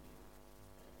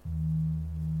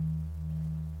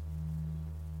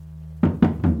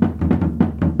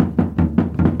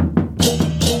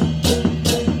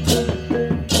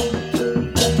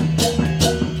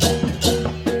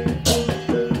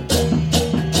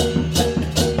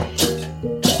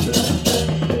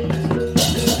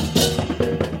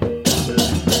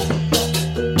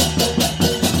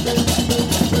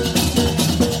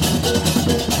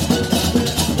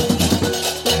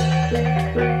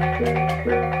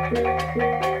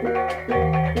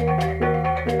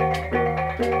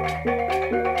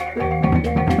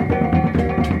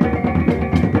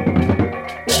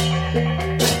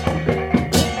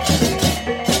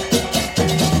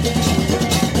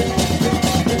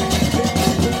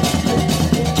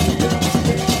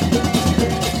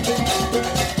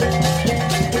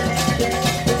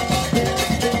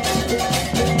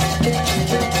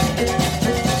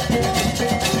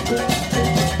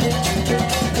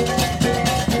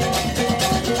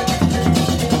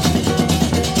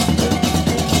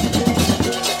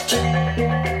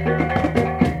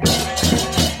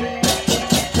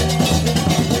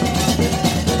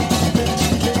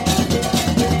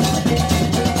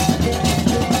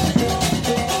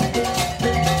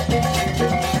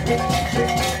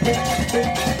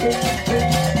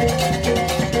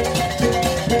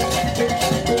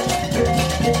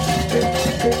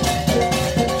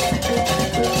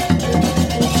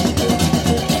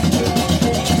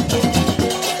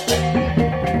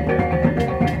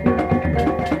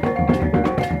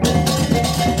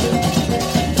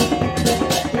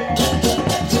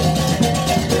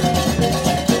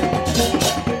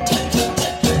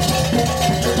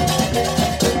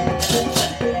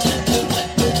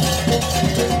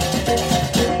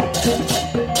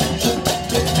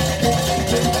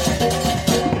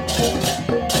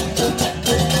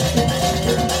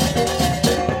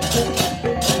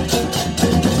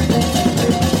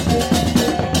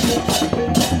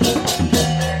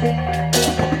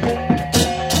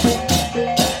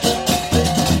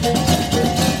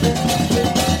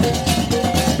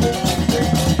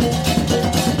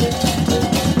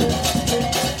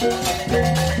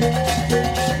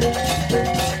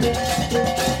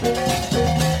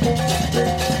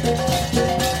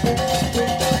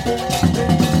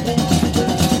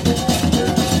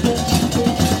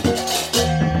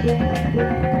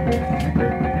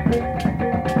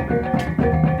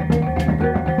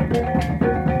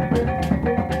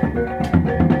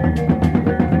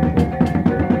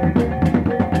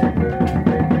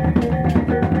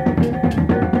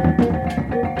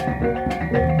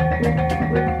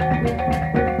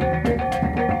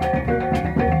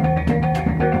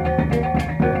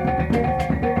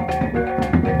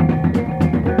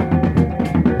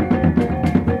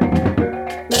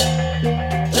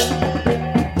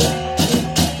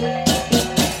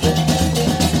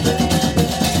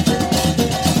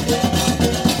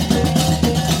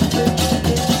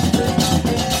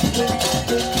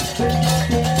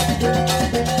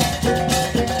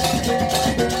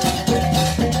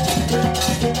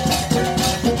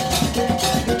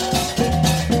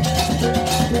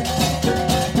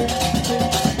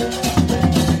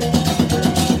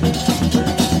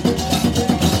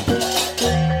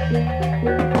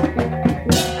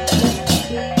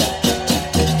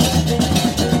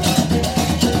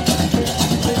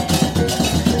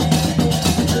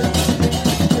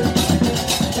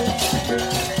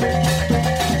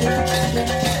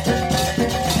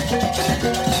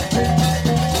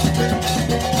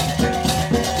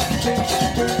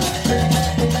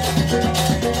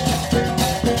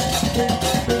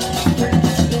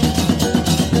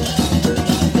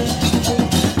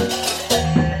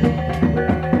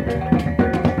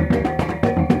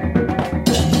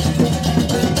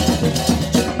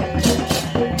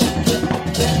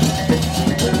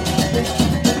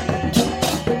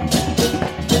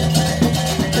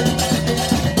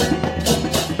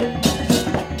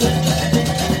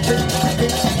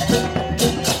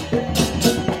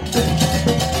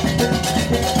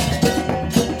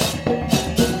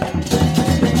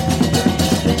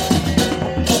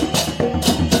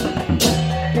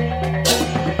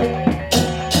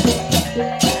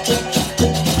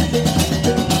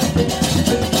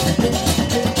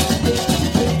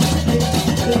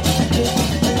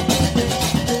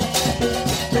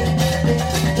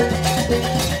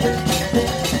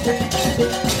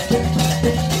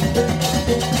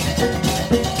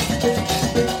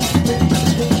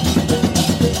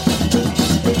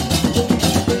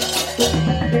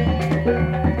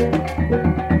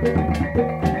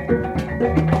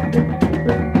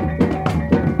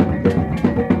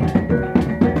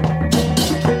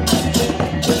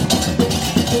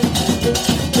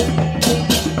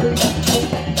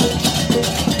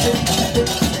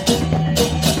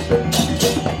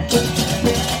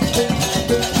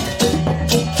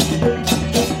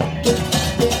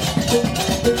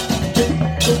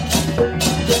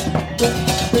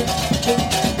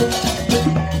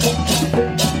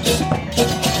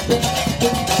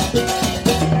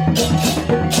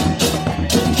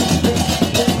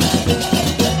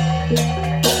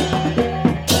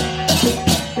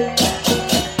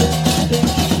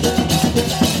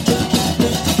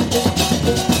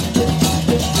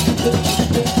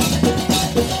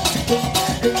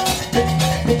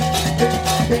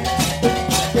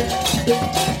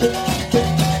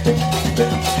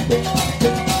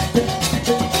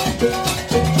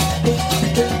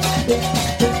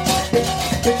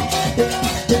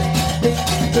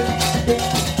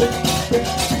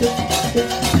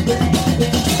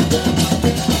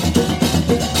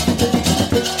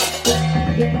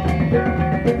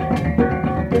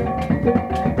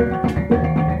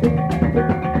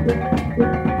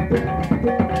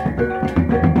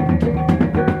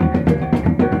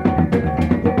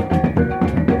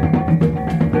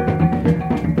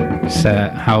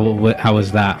 That's how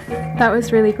was that? That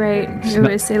was really great.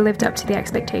 It lived up to the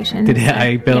expectations. Did it?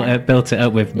 I built it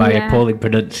up with my appalling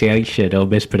pronunciation or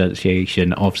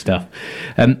mispronunciation of stuff.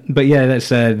 But yeah, that's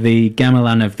the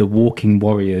Gamelan of the Walking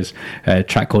Warriors, a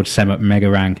track called Semak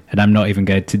Megarang, and I'm not even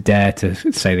going to dare to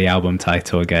say the album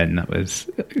title again. That was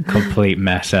a complete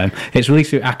mess. It's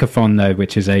released through Acaphon though,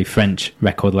 which is a French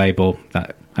record label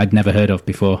that I'd never heard of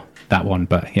before. That one,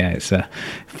 but yeah, it's a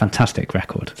fantastic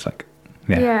record. It's like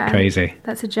crazy.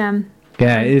 That's a gem.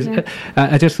 Yeah, it is. Yeah.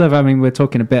 I just love, I mean, we're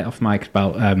talking a bit off mic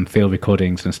about field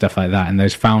recordings and stuff like that, and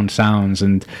those found sounds,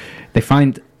 and they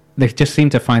just seem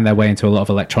to find their way into a lot of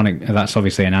electronic. That's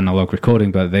obviously an analog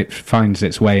recording, but it finds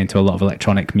its way into a lot of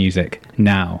electronic music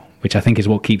now, which I think is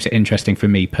what keeps it interesting for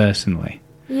me personally.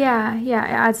 Yeah, it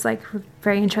adds like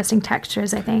very interesting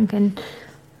textures, I think, and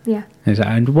yeah.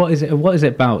 And what is it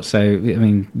about? So, I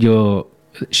mean, your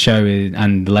show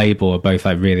and label are both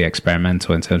like really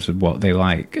experimental in terms of what they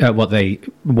like, what they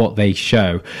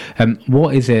show.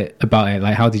 What is it about it?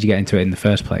 Like, how did you get into it in the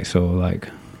first place, or like?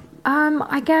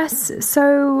 I guess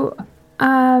so.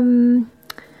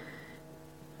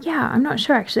 Yeah, I'm not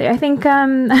sure actually. I think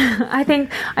as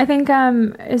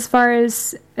far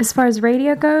as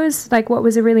radio goes, like what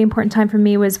was a really important time for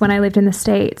me was when I lived in the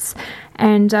States,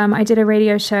 and I did a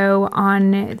radio show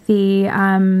on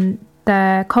the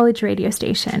college radio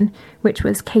station, which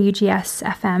was KUGS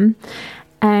FM,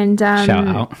 and shout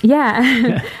out,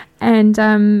 yeah.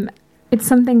 And it's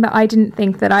something that I didn't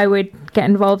think that I would get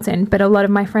involved in, but a lot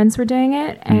of my friends were doing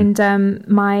it. And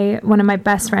one of my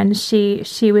best friends,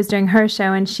 she was doing her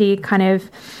show, and she kind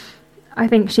of, I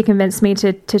think she convinced me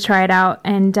to try it out.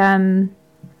 And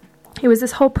it was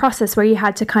this whole process where you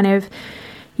had to kind of,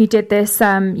 you did this,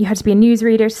 you had to be a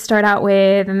newsreader to start out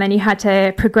with, and then you had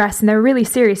to progress, and they were really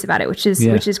serious about it, which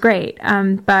is great.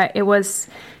 But it was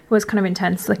kind of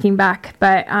intense looking back,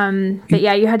 but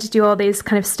yeah, you had to do all these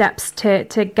kind of steps to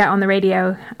get on the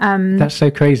radio. That's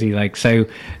so crazy. Like, so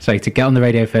to get on the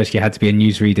radio first, you had to be a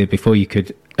newsreader before you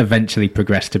could eventually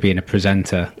progress to being a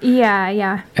presenter.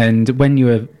 Yeah. And when you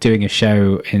were doing a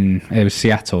show it was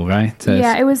Seattle, right?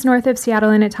 Yeah, it was north of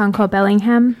Seattle in a town called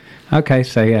Bellingham. Okay,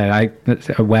 so yeah,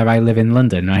 where I live in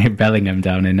London, right? Bellingham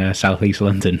down in southeast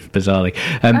London, bizarrely.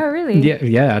 Oh, really?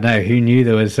 Yeah, I know. Who knew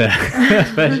there was...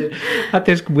 had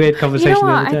this weird conversation the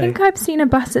other other day. I think I've seen a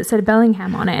bus that said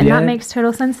Bellingham on it, and that makes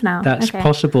total sense now. That's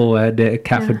possible.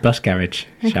 Catford Bus Garage,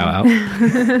 shout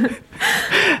out.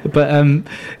 But,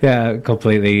 yeah,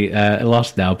 completely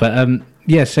lost now. But,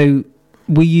 yeah, so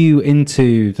were you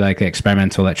into, like,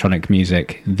 experimental electronic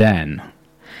music then?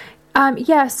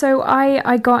 Yeah, so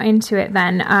I got into it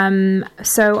then.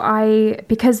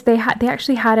 Because they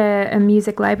actually had a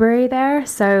music library there.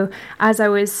 So as I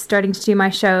was starting to do my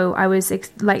show, I was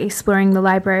exploring the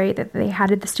library that they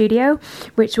had at the studio,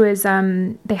 which was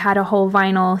they had a whole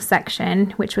vinyl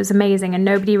section, which was amazing. And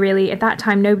nobody really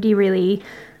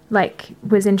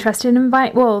was interested in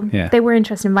vinyl. Well, they were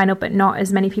interested in vinyl, but not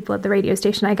as many people at the radio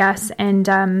station, I guess. And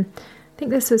I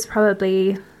think this was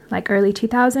probably like early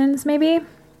 2000s, maybe.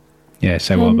 Yeah,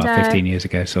 so about 15 years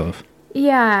ago, sort of?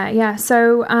 Yeah.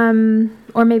 So,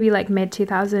 or maybe like mid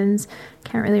 2000s.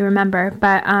 Can't really remember,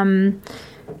 but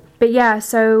yeah.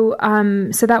 So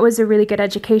that was a really good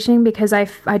education because I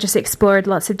just explored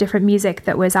lots of different music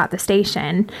that was at the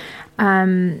station,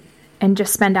 and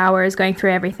just spend hours going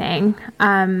through everything.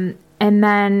 And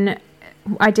then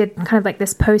I did kind of like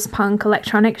this post-punk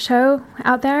electronic show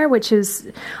out there,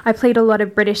 I played a lot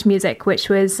of British music, which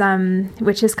is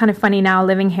kind of funny now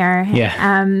living here. Yeah.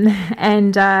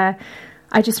 And I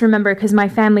just remember because my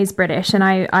family's British and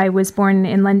I was born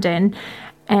in London.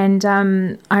 And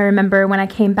I remember when I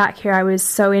came back here, I was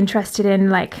so interested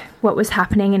in like what was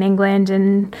happening in England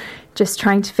and just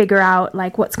trying to figure out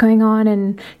like what's going on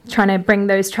and trying to bring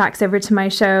those tracks over to my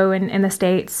show in the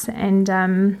States.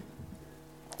 And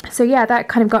so yeah, that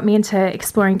kind of got me into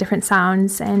exploring different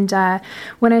sounds. And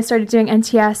when I started doing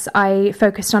NTS, I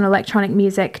focused on electronic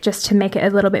music just to make it a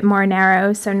little bit more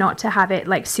narrow, so not to have it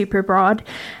like super broad.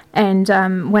 And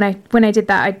when I did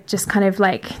that, I just kind of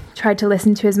like tried to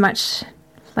listen to as much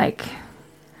like,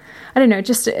 I don't know,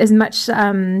 just as much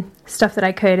stuff that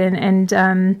I could,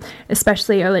 and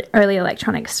especially early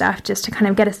electronic stuff, just to kind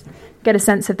of get a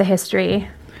sense of the history.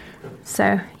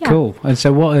 So yeah. Cool. And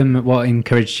so what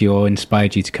encouraged you or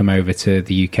inspired you to come over to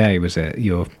the UK? Was it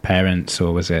your parents,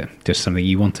 or was it just something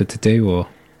you wanted to do, or?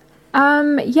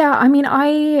 Yeah, I mean,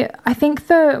 I think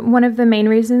one of the main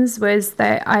reasons was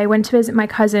that I went to visit my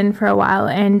cousin for a while,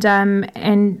 and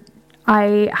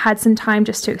I had some time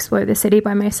just to explore the city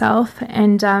by myself,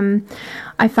 and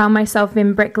I found myself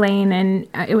in Brick Lane, and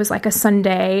it was like a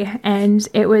Sunday, and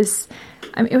it was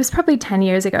probably 10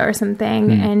 years ago or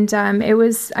something, and it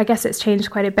was, I guess it's changed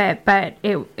quite a bit, but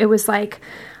it was like,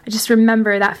 I just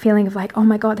remember that feeling of like, oh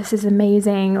my God, this is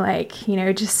amazing, like, you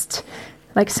know, just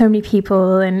like so many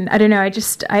people, and I don't know,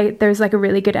 there was like a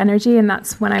really good energy, and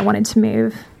that's when I wanted to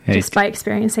move, just by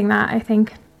experiencing that, I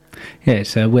think. Yeah,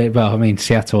 it's weird. Well, I mean,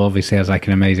 Seattle obviously has like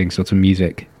an amazing sort of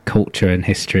music culture and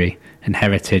history and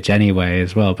heritage anyway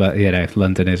as well, but you know,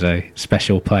 London is a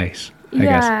special place, I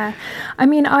guess. I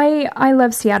mean, I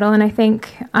love Seattle, and I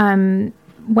think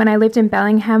when I lived in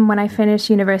Bellingham, when I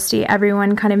finished university,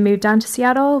 everyone kind of moved down to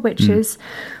Seattle, which is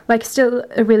like still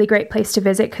a really great place to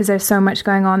visit because there's so much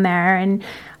going on there, and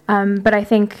but I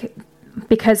think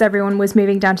because everyone was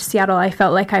moving down to Seattle, I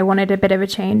felt like I wanted a bit of a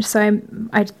change. So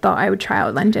I thought I would try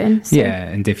out London. So. Yeah,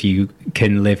 and if you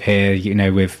can live here, you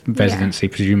know, with residency,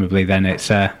 presumably, then it's,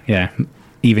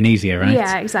 even easier, right?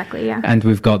 Yeah, exactly, yeah. And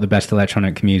we've got the best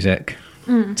electronic music,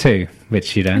 too,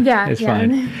 which, you know, is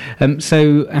fine.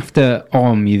 So after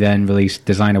you then released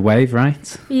Designer Wave,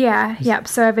 right? Yeah, yep.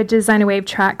 So I have a Designer Wave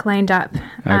track lined up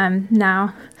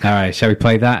now. All right, shall we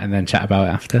play that and then chat about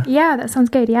it after? Yeah, that sounds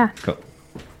good, yeah. Cool.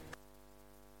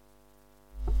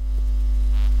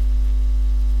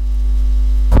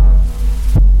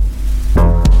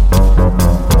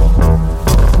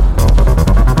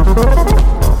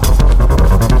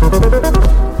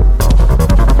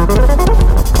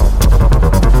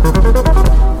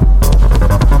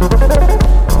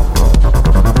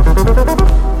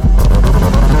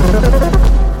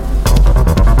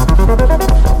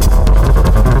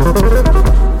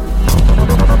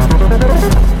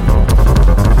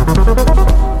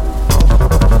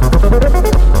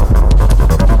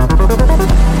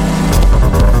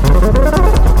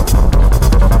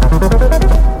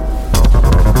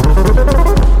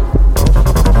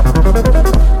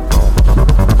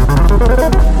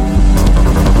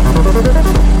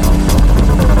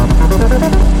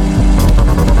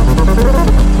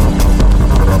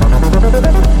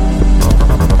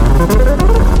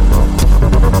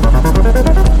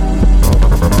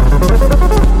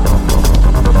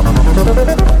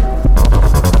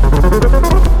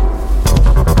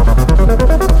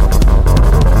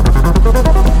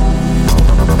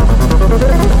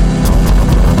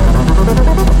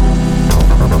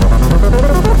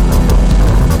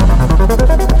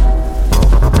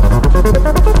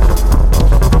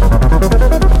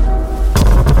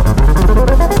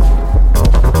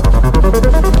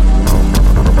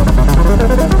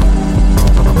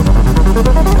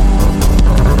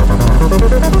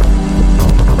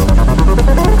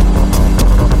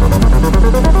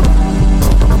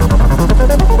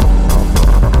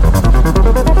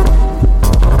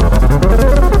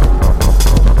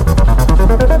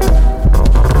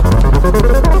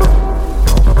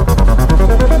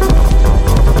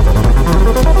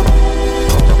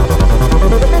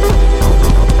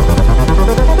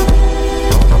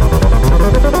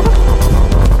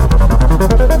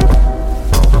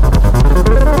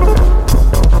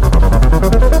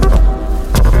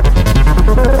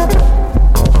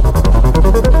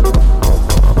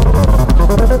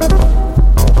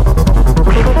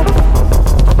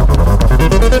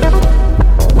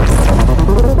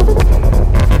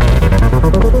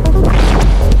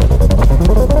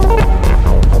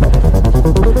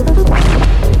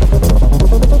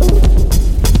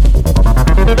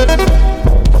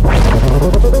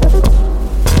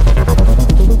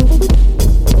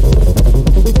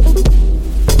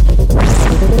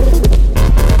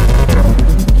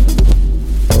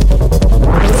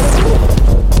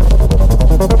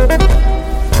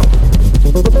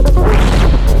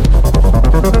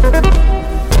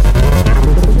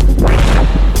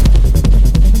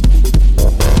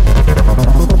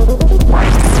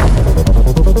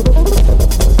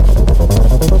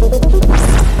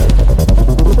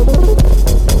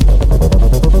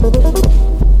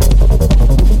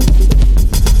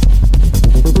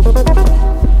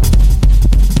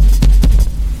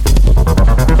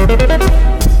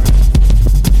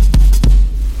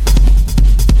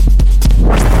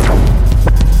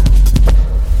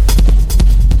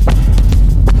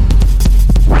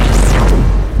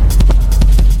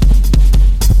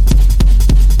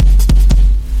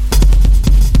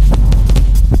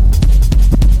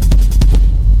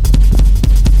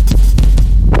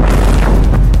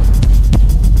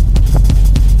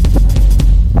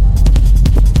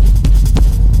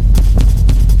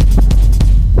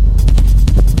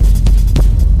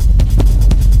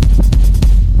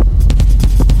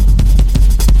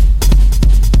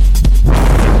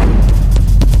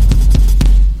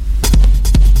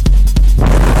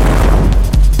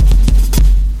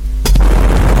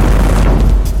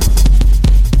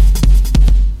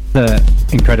 The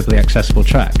incredibly accessible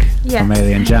track Yes. from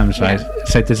Alien Jams, right? Yeah.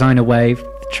 So Designer Wave,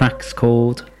 the track's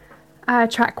called...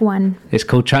 Track 1. It's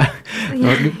called track.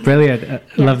 Brilliant.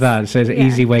 Love that. So it's an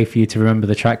easy way for you to remember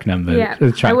the track number. Yeah,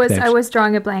 The track I was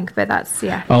drawing a blank, but that's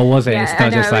Oh, was it? Yeah, It's I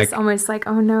not know, just I was like almost like,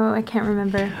 oh no, I can't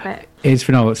remember. But it's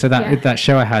phenomenal. So that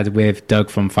show I had with Doug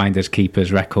from Finders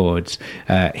Keepers Records,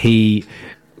 he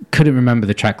couldn't remember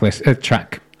the track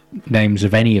names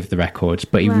of any of the records,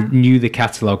 but he knew the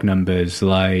catalogue numbers,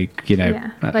 like, you know,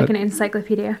 like an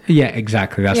encyclopedia. Yeah,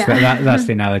 exactly. That's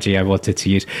the analogy I wanted to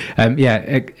use.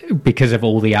 Because of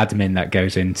all the admin that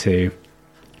goes into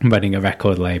running a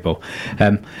record label.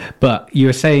 But you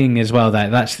were saying as well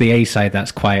that that's the A side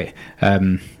that's quite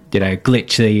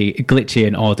glitchy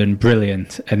and odd and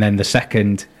brilliant, and then the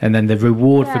second, and then the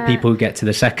reward for people who get to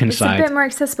the second side. It's a bit more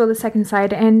accessible, the second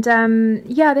side, and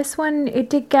this one, it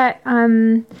did get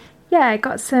it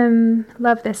got some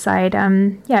love this side.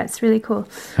 It's really cool,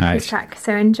 this track,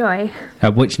 so enjoy.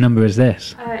 Which number is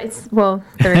this? It's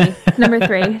 3 number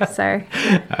 3, so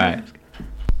all right.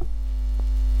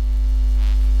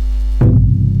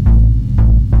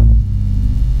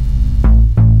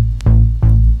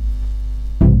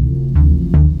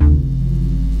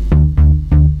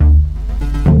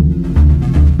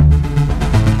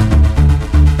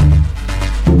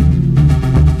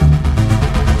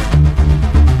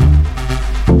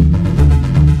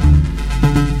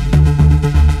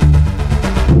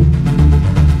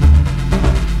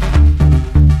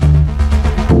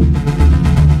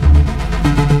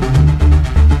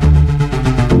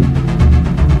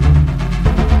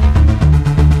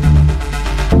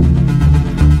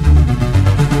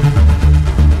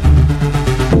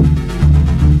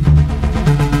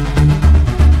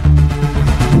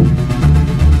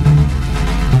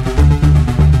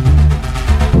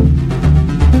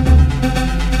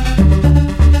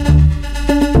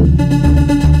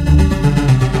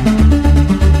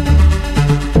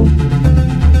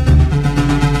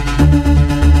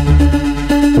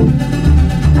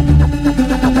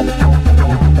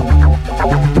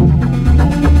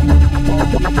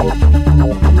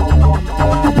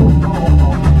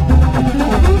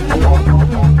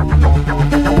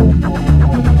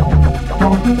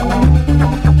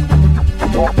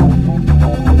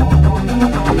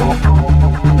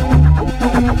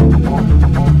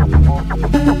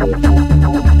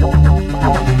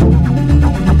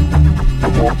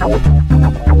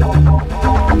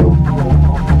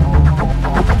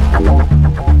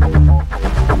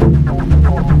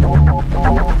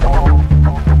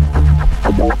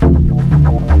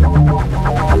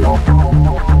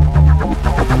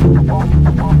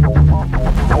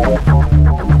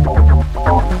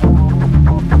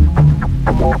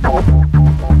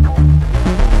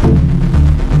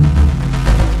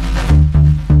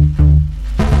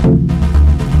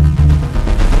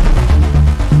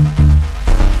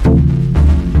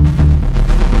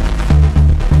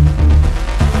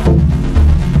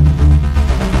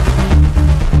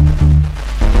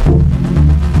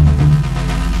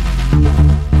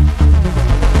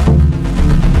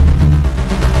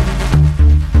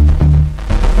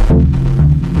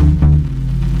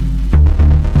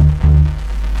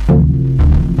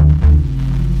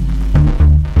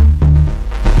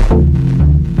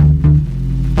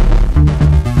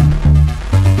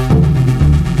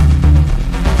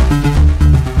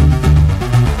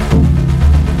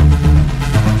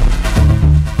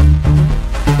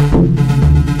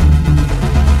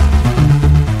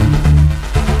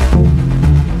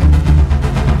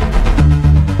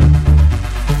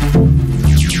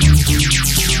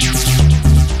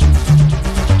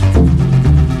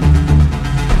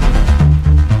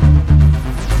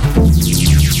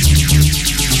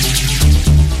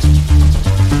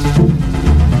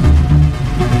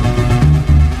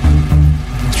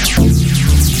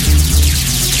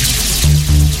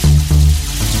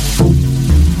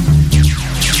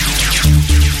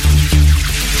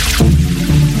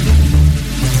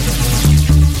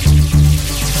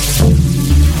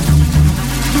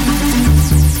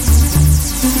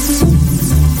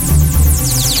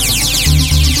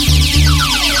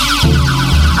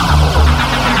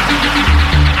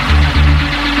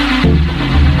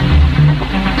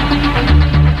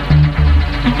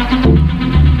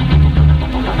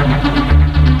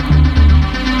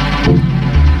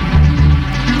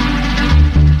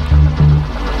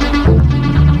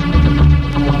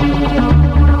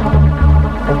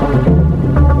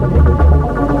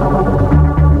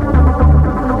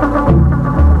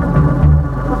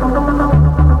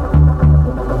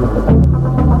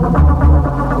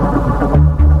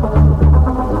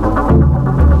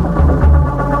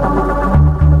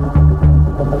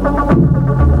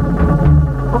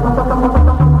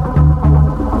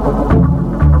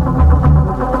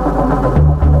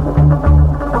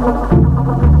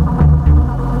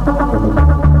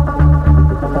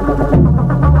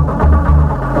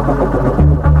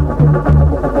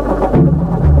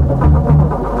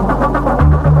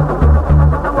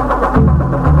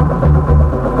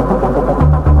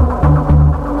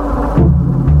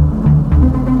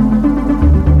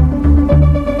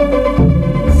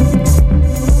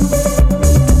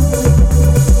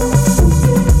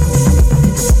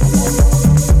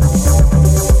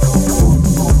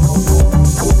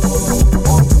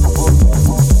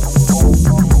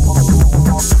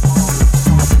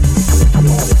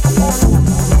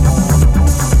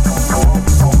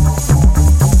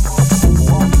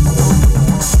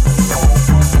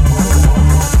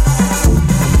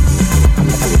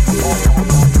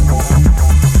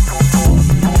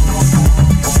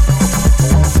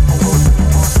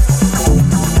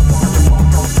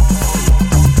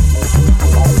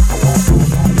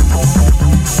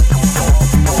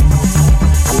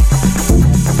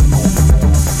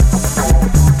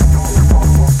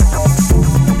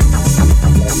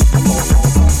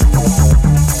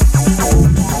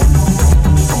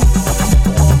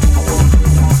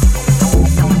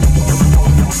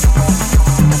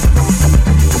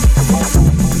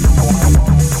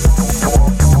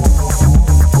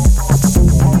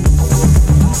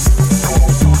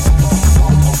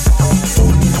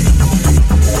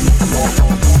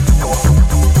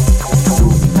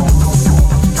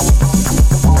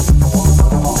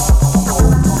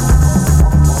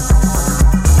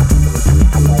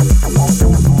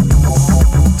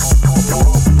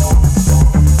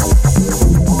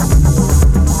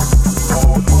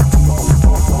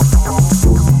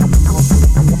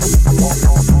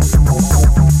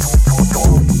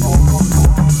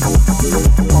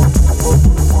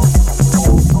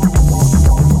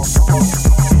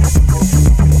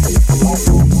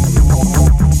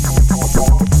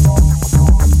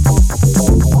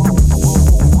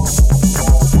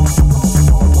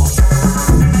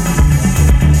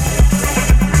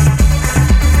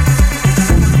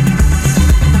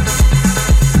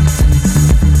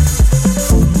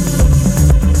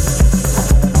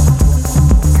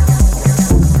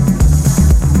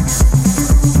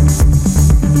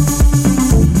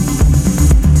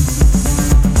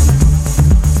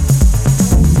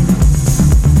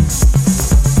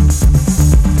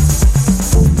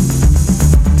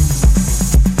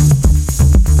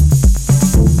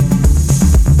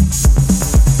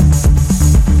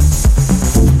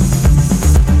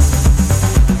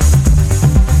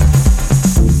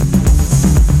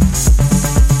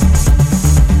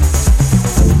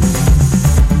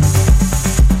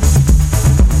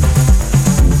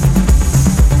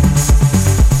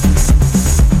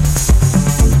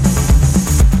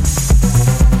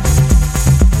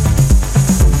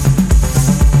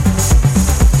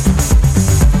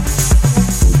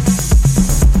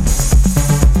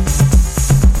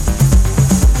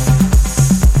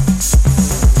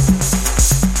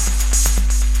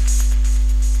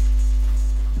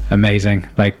 amazing,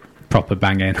 like proper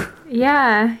banging.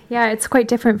 Yeah, it's quite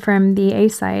different from the A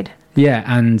side. Yeah,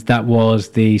 and that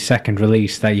was the second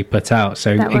release that you put out,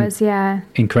 so That was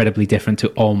incredibly different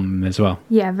to as well.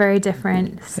 Yeah, very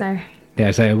different. So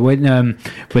yeah, so when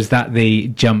was that the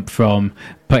jump from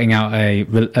putting out a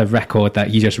record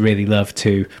that you just really loved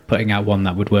to putting out one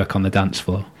that would work on the dance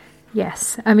floor?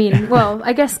 Yes, I mean, well,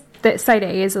 I guess that side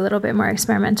A is a little bit more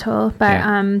experimental, but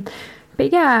I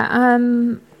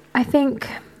think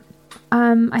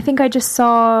I just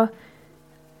saw.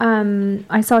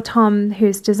 I saw Tom,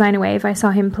 who's Designer Wave. I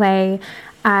saw him play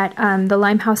at the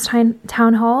Limehouse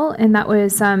Town Hall, and that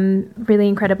was really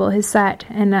incredible, his set.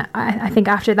 And I think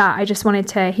after that, I just wanted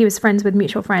to... He was friends with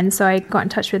mutual friends, so I got in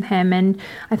touch with him, and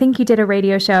I think he did a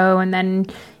radio show and then,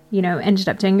 ended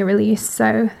up doing a release.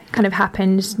 So it kind of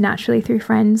happened naturally through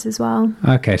friends as well.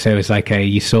 Okay, so it was like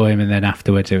you saw him and then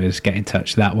afterwards it was get in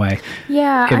touch that way.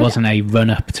 Yeah. It wasn't a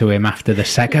run-up to him after the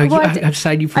set. I've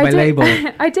signed you for my label.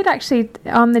 I did actually,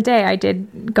 on the day, I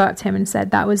did go up to him and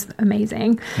said that was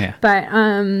amazing. Yeah.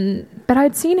 But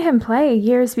I'd seen him play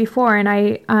years before, and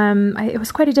it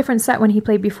was quite a different set when he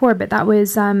played before, but that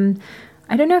was...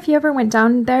 I don't know if you ever went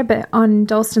down there, but on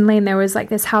Dalston Lane there was like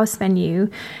this house venue,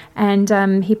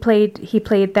 and he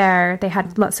played there. They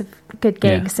had lots of good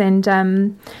gigs, and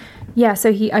so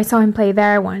I saw him play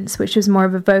there once, which was more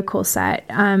of a vocal set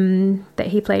that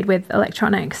he played with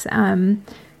electronics. I'd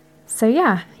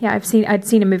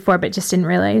seen him before, but just didn't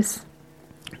realize.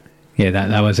 Yeah,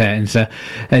 that was it.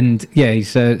 And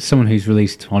he's someone who's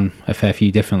released on a fair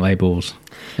few different labels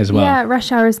as well. Yeah,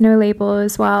 Rush Hour's no label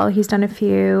as well. He's done a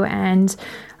few, and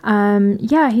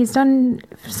he's done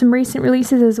some recent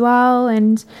releases as well.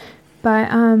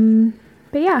 But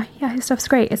his stuff's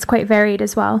great. It's quite varied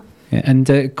as well. Yeah,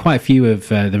 and quite a few of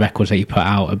the records that you put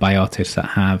out are by artists that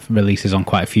have releases on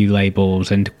quite a few labels,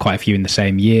 and quite a few in the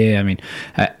same year. I mean,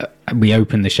 we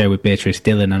opened the show with Beatrice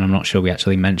Dillon, and I'm not sure we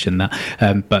actually mentioned that.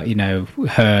 But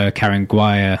her, Karen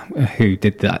Guire, who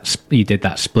did that, you did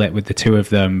that split with the two of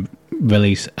them,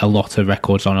 release a lot of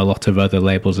records on a lot of other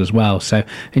labels as well. So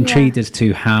intrigued as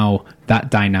to how that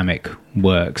dynamic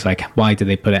works. Like, why do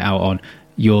they put it out on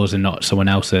yours and not someone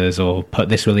else's, or put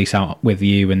this release out with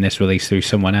you and this release through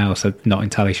someone else? I'm not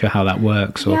entirely sure how that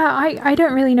works. I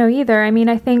don't really know either. I mean,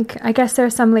 I guess there are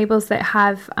some labels that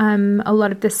have a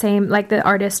lot of the same, like the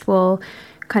artist will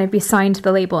kind of be signed to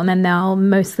the label and then they'll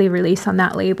mostly release on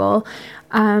that label.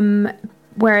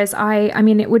 Whereas I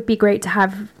mean, it would be great to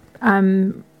have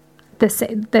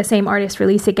the same artist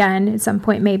release again at some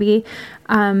point, maybe.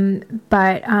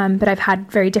 But I've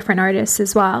had very different artists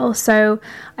as well. So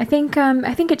I think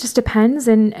it just depends.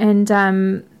 And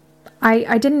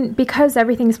I didn't, because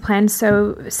everything's planned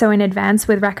so in advance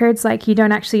with records, like you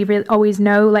don't actually always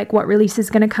know like what release is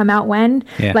going to come out when,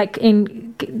 like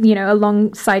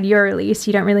alongside your release,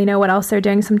 you don't really know what else they're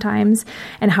doing sometimes,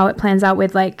 and how it plans out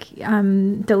with like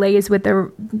delays with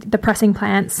the pressing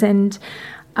plants, and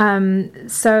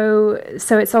so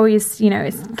it's always,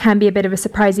 it can be a bit of a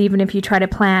surprise even if you try to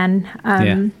plan.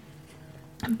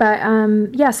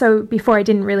 So before I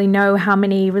didn't really know how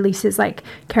many releases like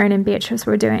Karen and Beatrice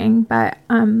were doing, but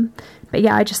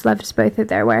I just loved both of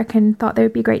their work and thought they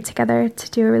would be great together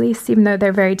to do a release, even though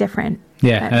they're very different.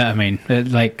 I mean,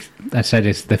 like I said,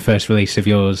 it's the first release of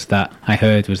yours that I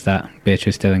heard was that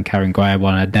Beatrice Dillon, Karen Guire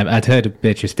one. I'd heard of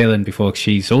Beatrice Dillon before.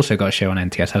 She's also got a show on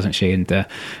NTS, hasn't she? And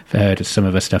heard of some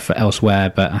of her stuff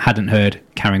elsewhere, but I hadn't heard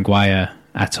Karen Guire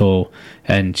at all.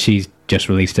 And she's just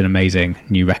released an amazing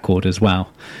new record as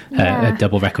well, a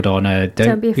double record on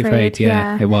Don't Be Afraid.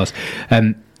 Yeah, it was.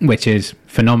 Which is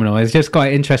phenomenal. It's just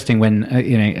quite interesting when,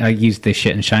 I used this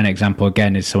Shit and Shine example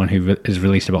again as someone who has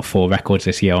released about 4 records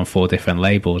this year on 4 different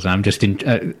labels. And I'm just,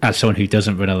 as someone who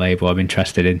doesn't run a label, I'm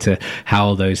interested into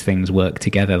how those things work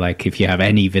together. Like if you have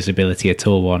any visibility at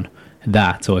all on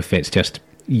that, or if it's just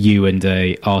you and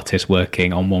a artist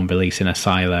working on one release in a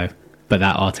silo, but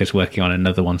that artist working on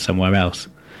another one somewhere else.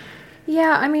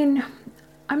 Yeah, I mean...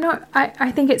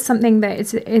 I think it's something that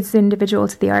is individual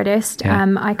to the artist.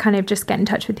 Yeah. I kind of just get in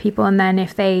touch with people, and then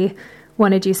if they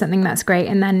want to do something, that's great.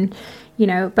 And then,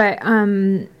 but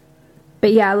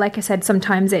yeah, like I said,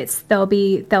 sometimes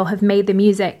they'll have made the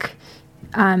music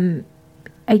a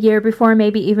year before,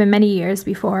 maybe even many years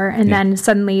before, and then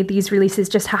suddenly these releases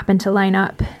just happen to line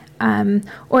up.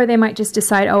 Or they might just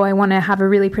decide, I want to have a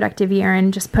really productive year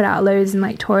and just put out loads and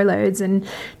like tour loads and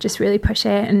just really push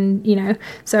it. And,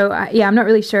 so I'm not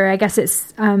really sure. I guess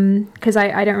it's because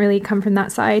I don't really come from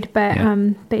that side, but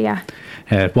yeah.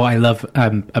 What I love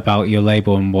about your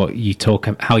label and how you talk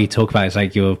about it is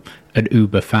like you're an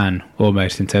uber fan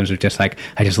almost, in terms of just like,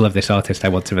 I just love this artist, I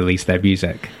want to release their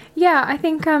music? Yeah, I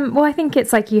think, I think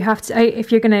it's like you have to,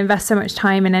 if you're going to invest so much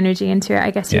time and energy into it,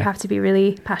 I guess you have to be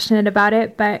really passionate about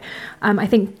it. But I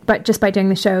think, but just by doing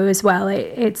the show as well,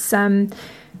 it's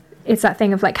that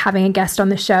thing of like having a guest on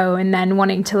the show and then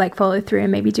wanting to like follow through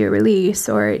and maybe do a release,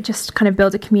 or just kind of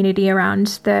build a community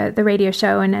around the radio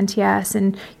show and NTS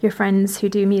and your friends who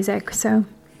do music. So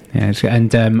yeah, and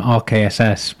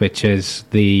RKSS, which is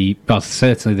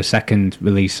certainly the second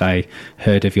release I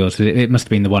heard of yours. It must have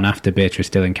been the one after Beatrice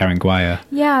Dill and Karen Guire.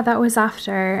 Yeah, that was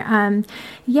after.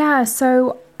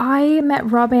 So I met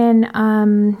Robin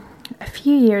a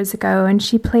few years ago, and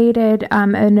she played at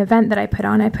an event that I put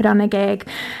on. I put on a gig,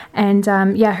 and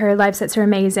her live sets are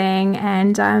amazing,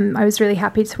 and I was really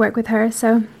happy to work with her.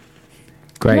 So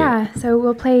great. Yeah, so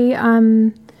we'll play.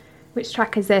 Which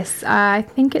track is this? I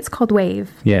think it's called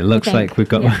Wave. Yeah, it looks like we've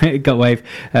got got Wave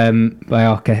by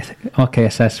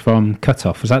RKSS from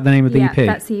Cutoff. Was that the name of the EP? Yeah,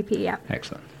 that's the EP, yeah.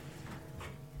 Excellent.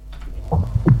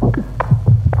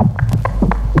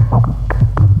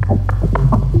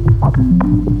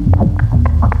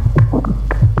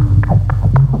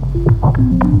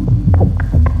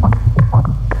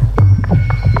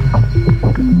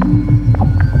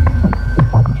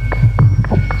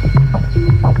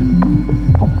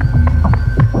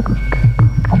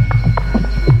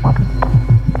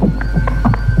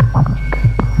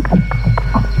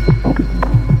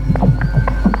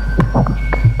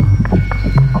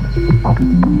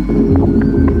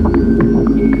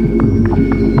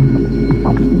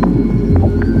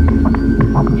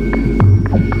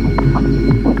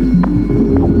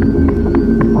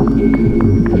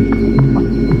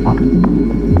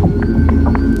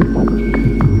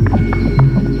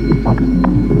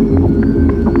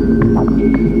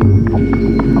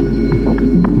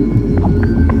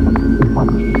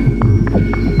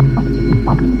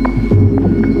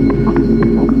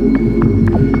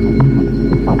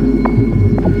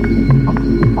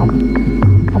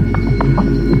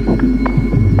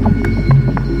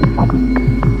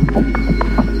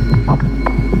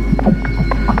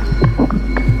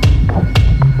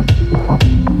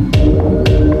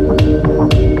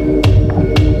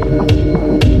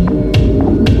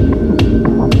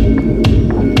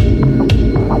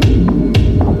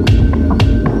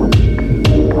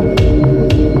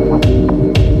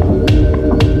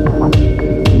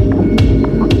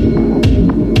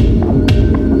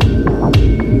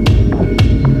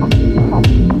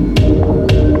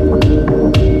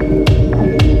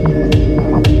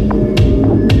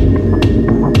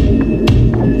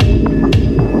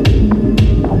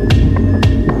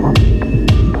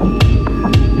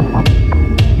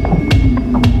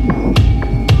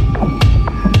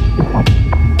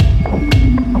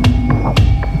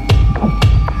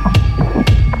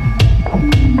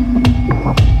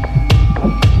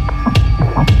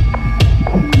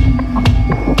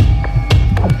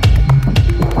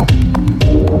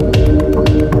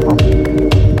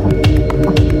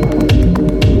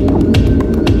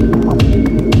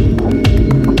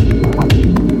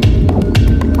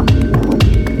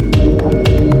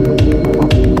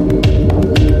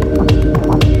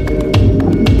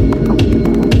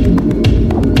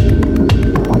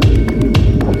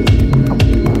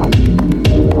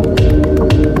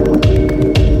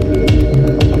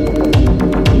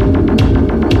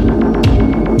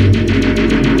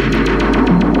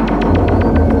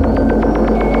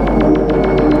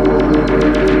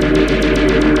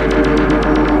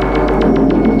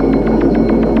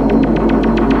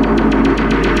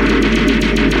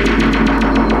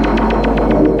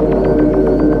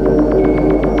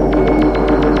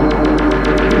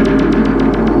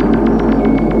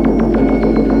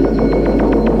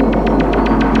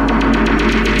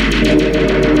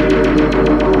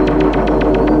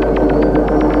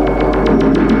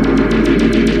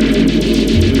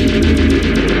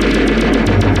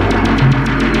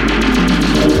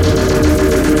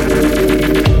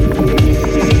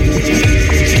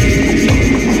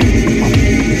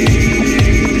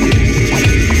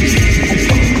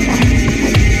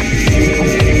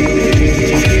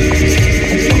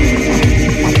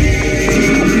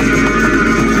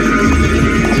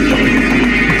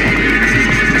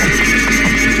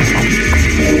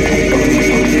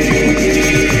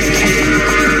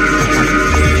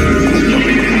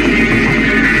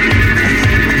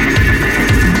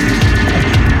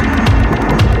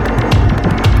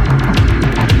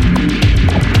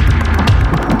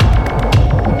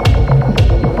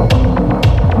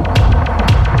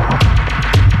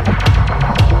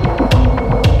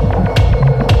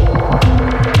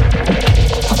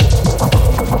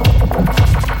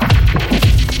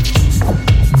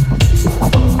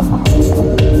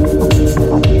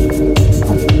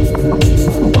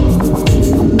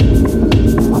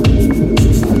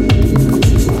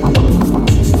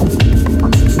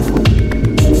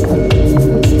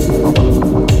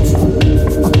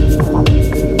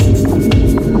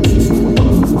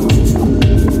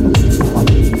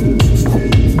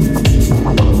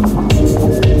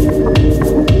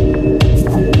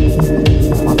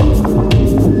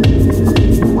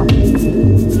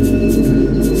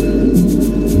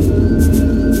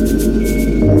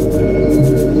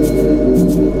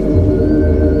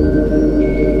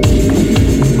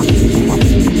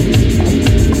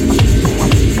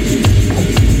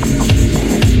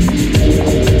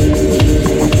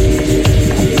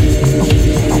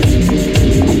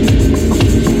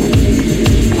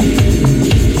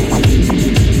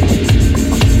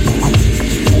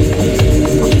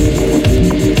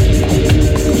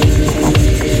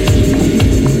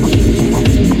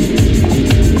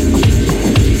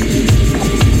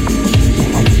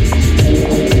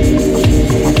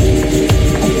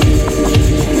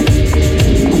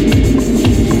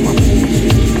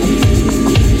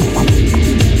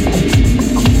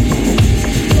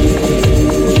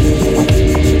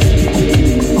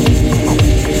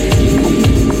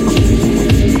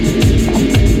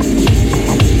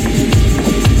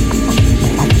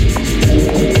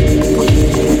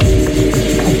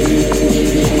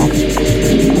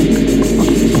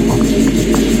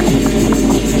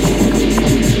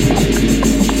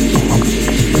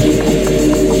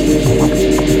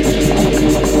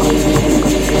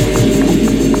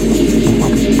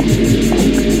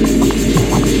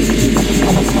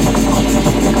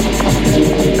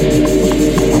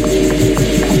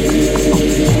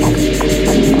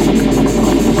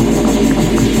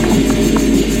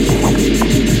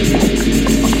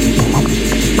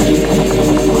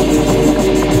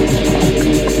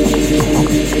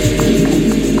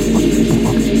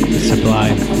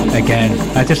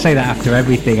 I just say that after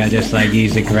everything. I just like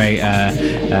use a great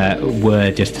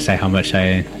word just to say how much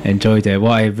I enjoyed it.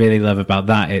 What I really love about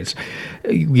that is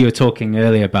you were talking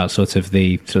earlier about sort of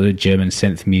German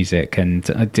synth music, and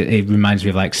it reminds me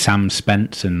of like Sam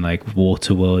Spence and like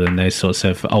Waterworld and those sorts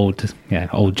of old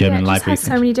German library. It has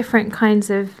so many different kinds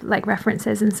of like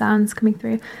references and sounds coming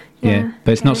through. Yeah,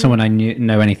 but it's not someone I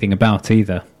know anything about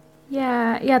either.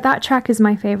 Yeah, that track is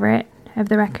my favourite of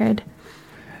the record.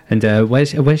 And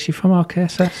where's she from,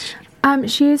 RKSS?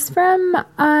 She's from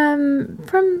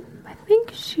I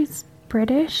think she's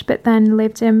British, but then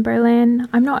lived in Berlin.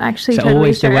 I'm not actually so totally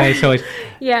always sure. the way. It's always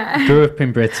grew up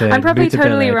in Britain. I'm probably moved to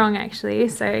totally Berlin. wrong, actually.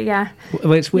 So yeah.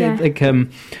 Well, it's weird. Like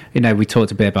we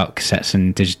talked a bit about cassettes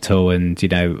and digital, and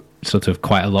sort of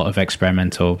quite a lot of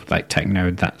experimental, like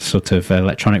techno, that sort of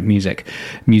electronic music.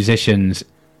 Musicians,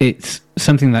 it's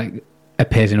something that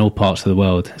appears in all parts of the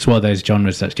world. It's one of those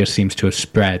genres that just seems to have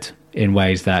spread in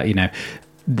ways that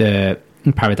the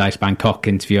Paradise Bangkok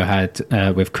interview I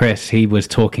had with Chris, he was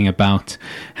talking about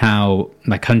how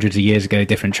like hundreds of years ago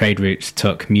different trade routes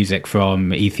took music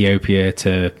from Ethiopia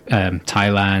to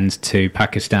Thailand to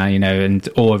Pakistan, and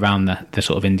all around the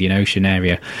sort of Indian Ocean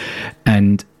area.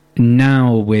 And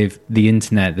now with the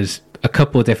internet, there's a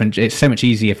couple of different, it's so much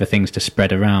easier for things to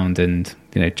spread around, and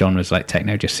genres like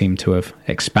techno just seem to have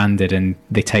expanded, and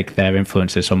they take their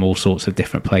influences from all sorts of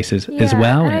different places as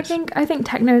well. And I think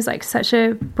techno is like such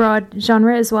a broad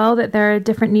genre as well, that there are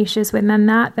different niches within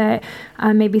that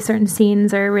maybe certain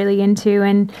scenes are really into,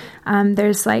 and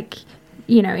there's like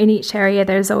in each area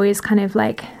there's always kind of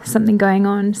like something going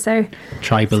on. So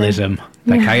tribalism.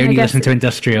 I only listen to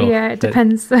industrial. Yeah, it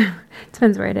depends.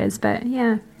 Depends where it is, but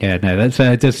yeah. Yeah, no,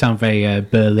 that does sound very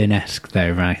Berlin-esque,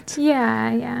 though, right?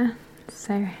 Yeah.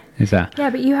 So. Is that? Yeah,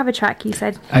 but you have a track, you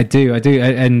said. I do.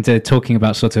 And talking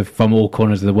about sort of from all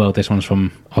corners of the world, this one's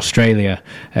from Australia.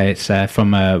 It's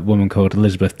from a woman called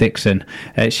Elizabeth Dixon.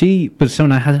 She was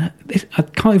someone I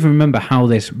can't even remember how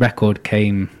this record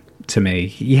came to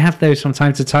me. You have those from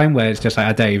time to time where it's just like,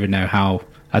 I don't even know how.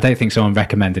 I don't think someone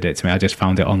recommended it to me. I just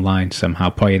found it online somehow,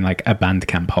 probably in like a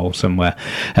Bandcamp hole somewhere.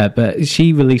 But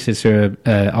she releases through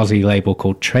an Aussie label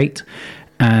called Trait,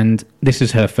 and this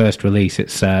is her first release.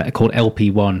 It's called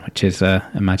LP1, which is an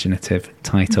imaginative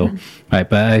title. Mm-hmm. Right,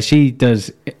 but she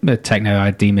does techno,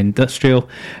 I deem industrial,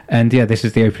 and yeah, this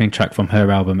is the opening track from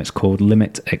her album. It's called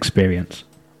Limit Experience.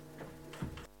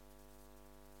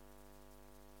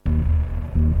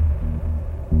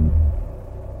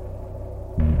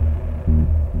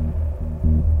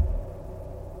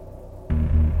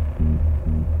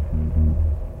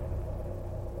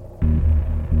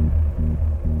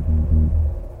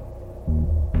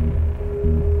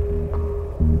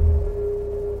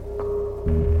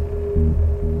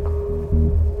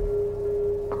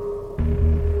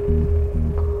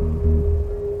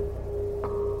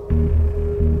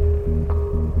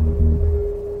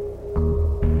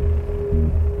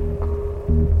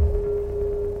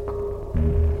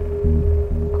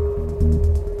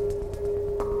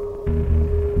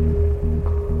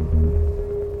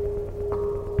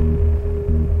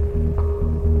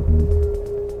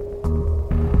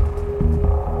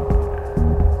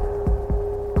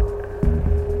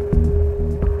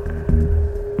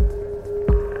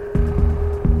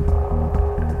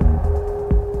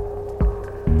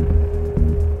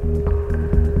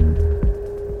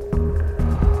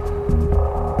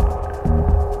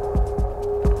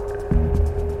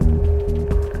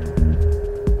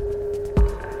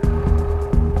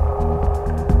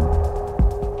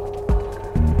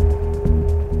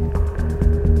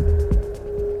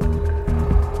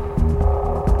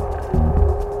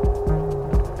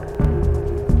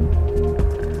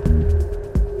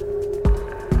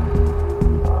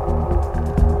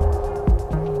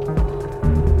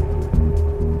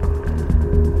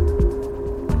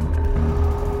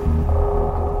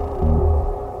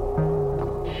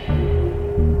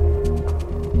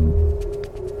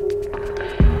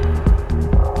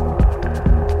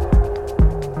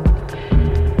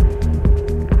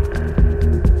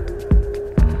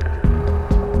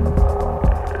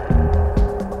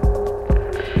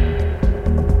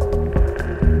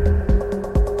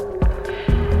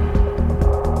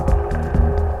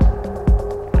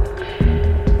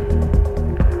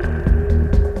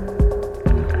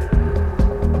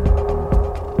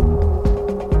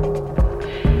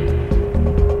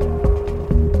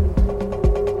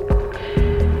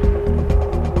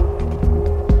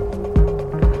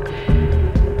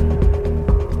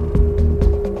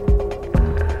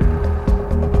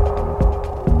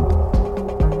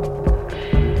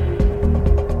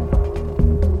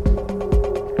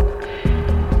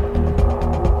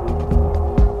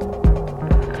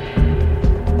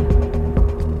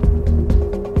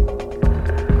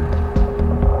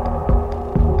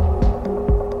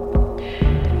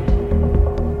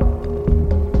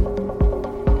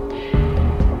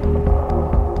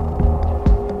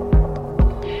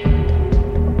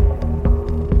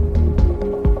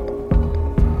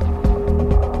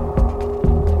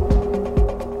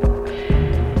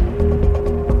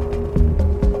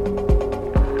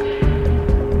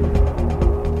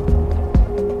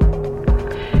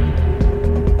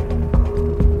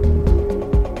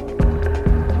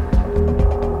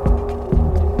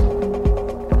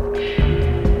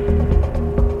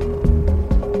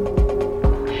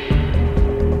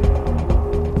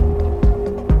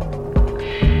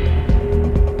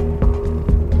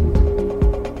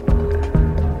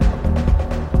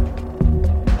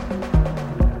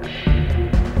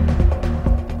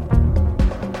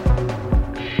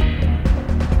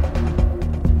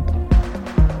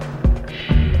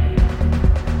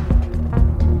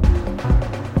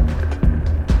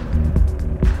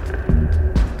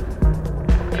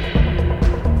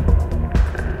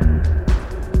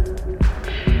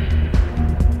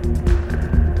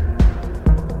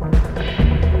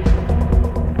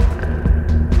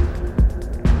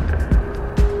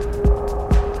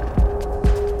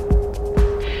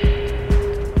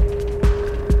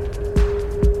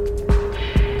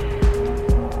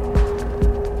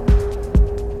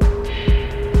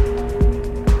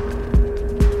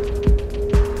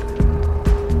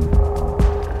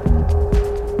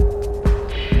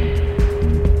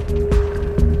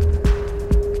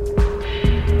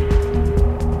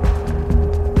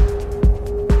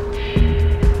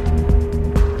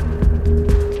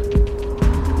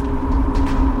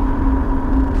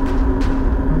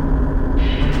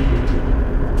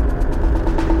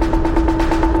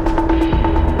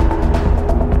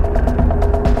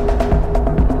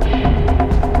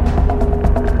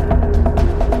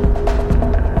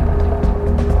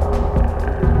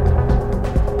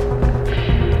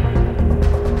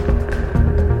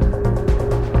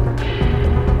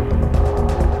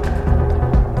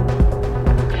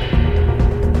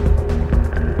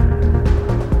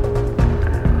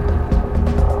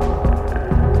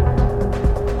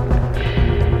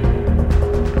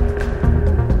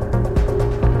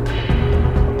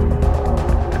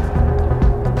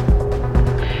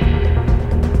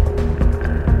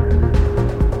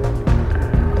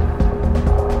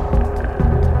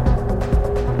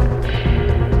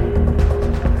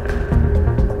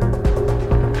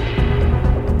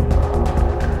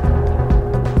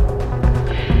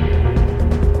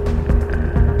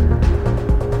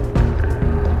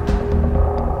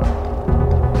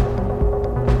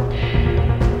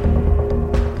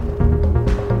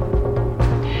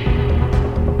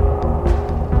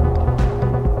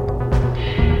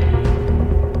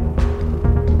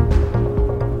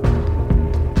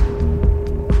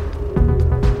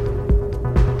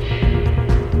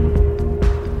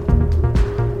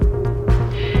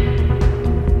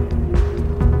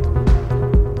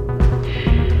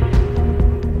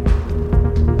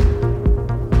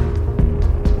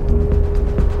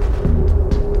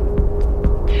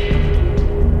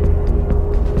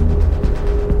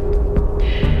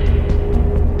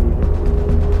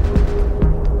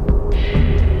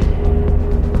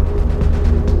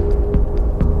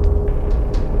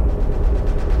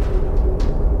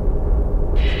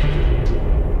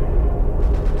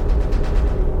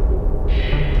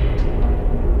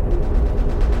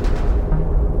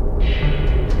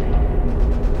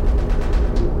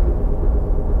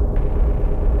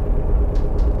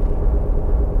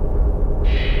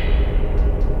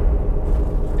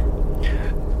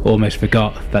 almost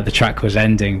forgot that the track was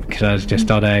ending because I was just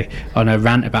on a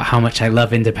rant about how much I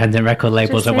love independent record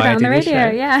labels and why I do this show.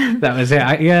 Yeah, that was it.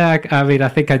 I mean, I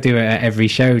think I do it at every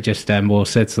show, just more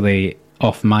certainly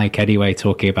off mic anyway,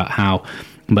 talking about how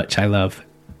much I love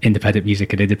independent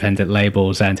music and independent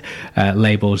labels, and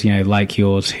labels, you know, like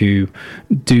yours, who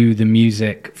do the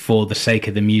music for the sake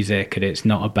of the music, and it's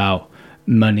not about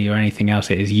money or anything else.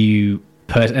 It is you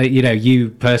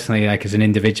personally, like as an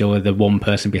individual, are the one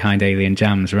person behind Alien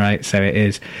Jams, right? So it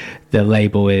is, the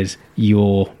label is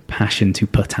your passion to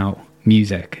put out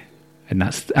music, and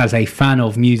that's, as a fan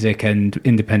of music and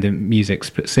independent music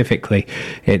specifically,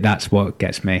 that's what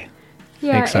gets me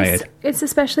excited. It's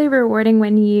especially rewarding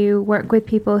when you work with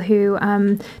people who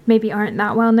maybe aren't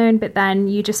that well known, but then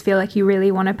you just feel like you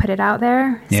really want to put it out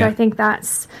there. Yeah. So I think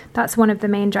that's one of the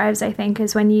main drives, I think,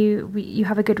 is when you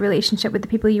have a good relationship with the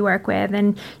people you work with,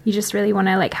 and you just really want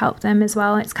to like help them as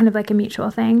well. It's kind of like a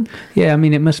mutual thing. Yeah, I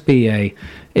mean, it must be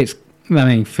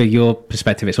for your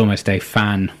perspective, it's almost a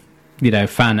fan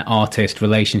artist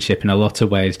relationship in a lot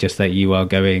of ways, just that you are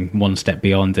going one step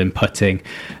beyond and putting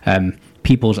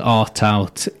people's art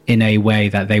out in a way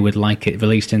that they would like it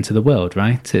released into the world,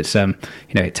 right? It's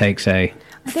it takes a...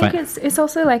 I think it's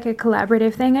also like a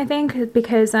collaborative thing, I think,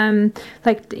 because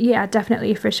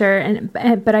definitely, for sure,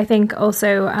 but I think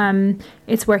also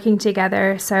it's working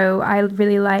together. So I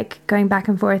really like going back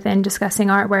and forth and discussing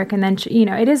artwork, and then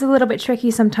it is a little bit tricky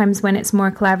sometimes when it's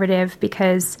more collaborative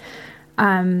because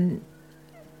you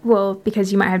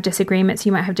might have disagreements,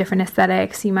 you might have different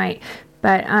aesthetics,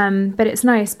 but it's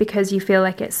nice because you feel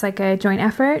like it's like a joint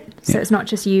effort. So it's not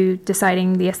just you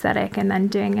deciding the aesthetic and then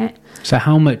doing it. So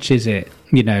how much is it,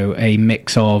 a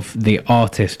mix of the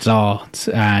artist's art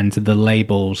and the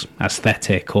label's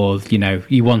aesthetic, or,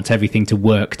 you want everything to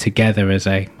work together as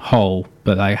a whole,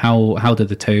 but like how do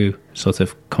the two sort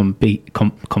of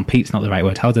compete's not the right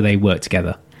word. How do they work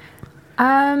together?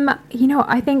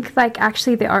 I think like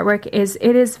actually the artwork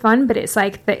is fun, but it's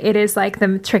like it is like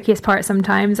the trickiest part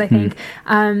sometimes, I think.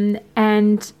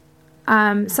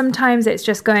 Sometimes it's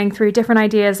just going through different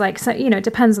ideas, like, so, it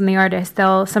depends on the artist.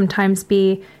 There'll sometimes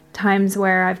be times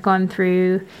where I've gone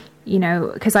through,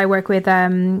 because I work with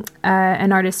an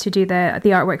artist to do the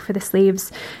artwork for the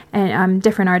sleeves, and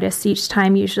different artists each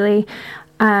time usually,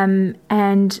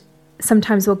 and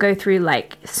sometimes we'll go through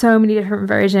like so many different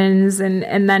versions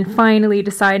and then finally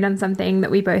decide on something that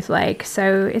we both like.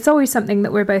 So it's always something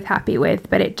that we're both happy with,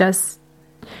 but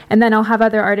and then I'll have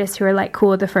other artists who are like, cool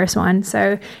with the first one.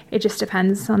 So it just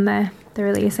depends on the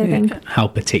release, I think. How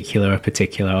particular a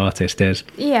particular artist is.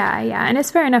 Yeah. And it's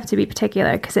fair enough to be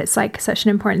particular because it's like such an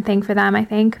important thing for them, I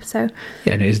think. So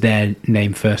yeah, and it's their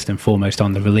name first and foremost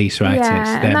on the release, right? Yeah,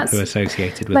 it's them who are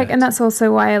associated with it. And that's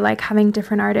also why I like having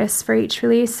different artists for each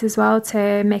release as well,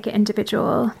 to make it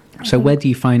individual. So where do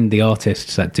you find the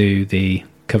artists that do the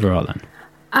cover art then?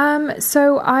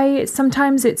 So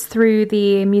sometimes it's through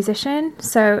the musician.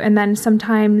 So, and then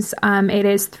sometimes, it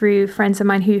is through friends of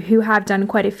mine who have done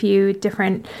quite a few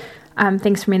different,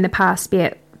 things for me in the past, be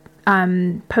it,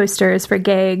 posters for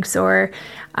gigs or,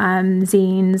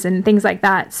 zines and things like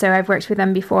that. So I've worked with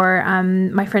them before.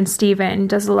 My friend Steven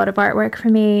does a lot of artwork for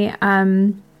me.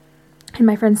 And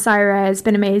my friend Syra has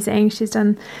been amazing. She's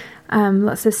done,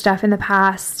 lots of stuff in the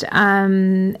past.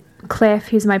 Cliff,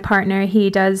 who's my partner,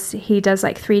 he does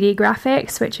like 3D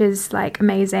graphics, which is like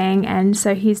amazing, and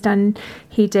so he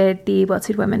did the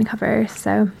Wilted Woman cover,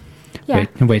 so yeah,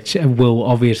 which will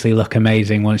obviously look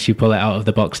amazing once you pull it out of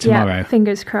the box tomorrow. Yeah,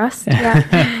 fingers crossed. Yeah.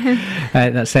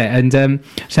 That's it. And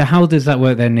so how does that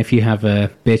work then if you have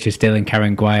Beatrice Dillon,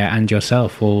 Karen Guire and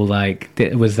yourself all like,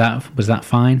 was that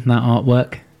fine, that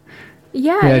artwork?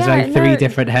 Yeah, there's like three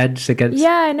different heads against.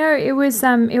 Yeah, no, it was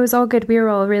all good. We were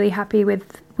all really happy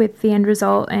with the end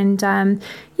result, and kind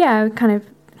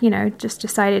of just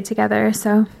decided together.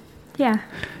 So yeah.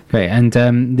 Great.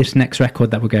 And this next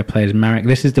record that we're going to play is Marek.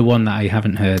 This is the one that I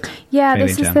haven't heard. Yeah,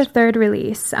 this is the third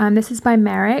release. This is by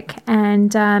Marek,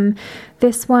 and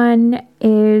this one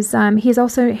is his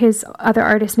other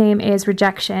artist name is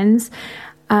Rejections.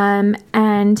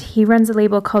 And he runs a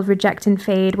label called Reject and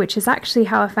Fade, which is actually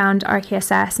how I found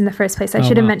RKSS in the first place. I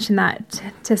should have mentioned that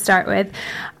to start with.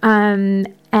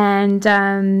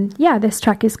 This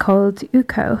track is called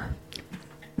Uko.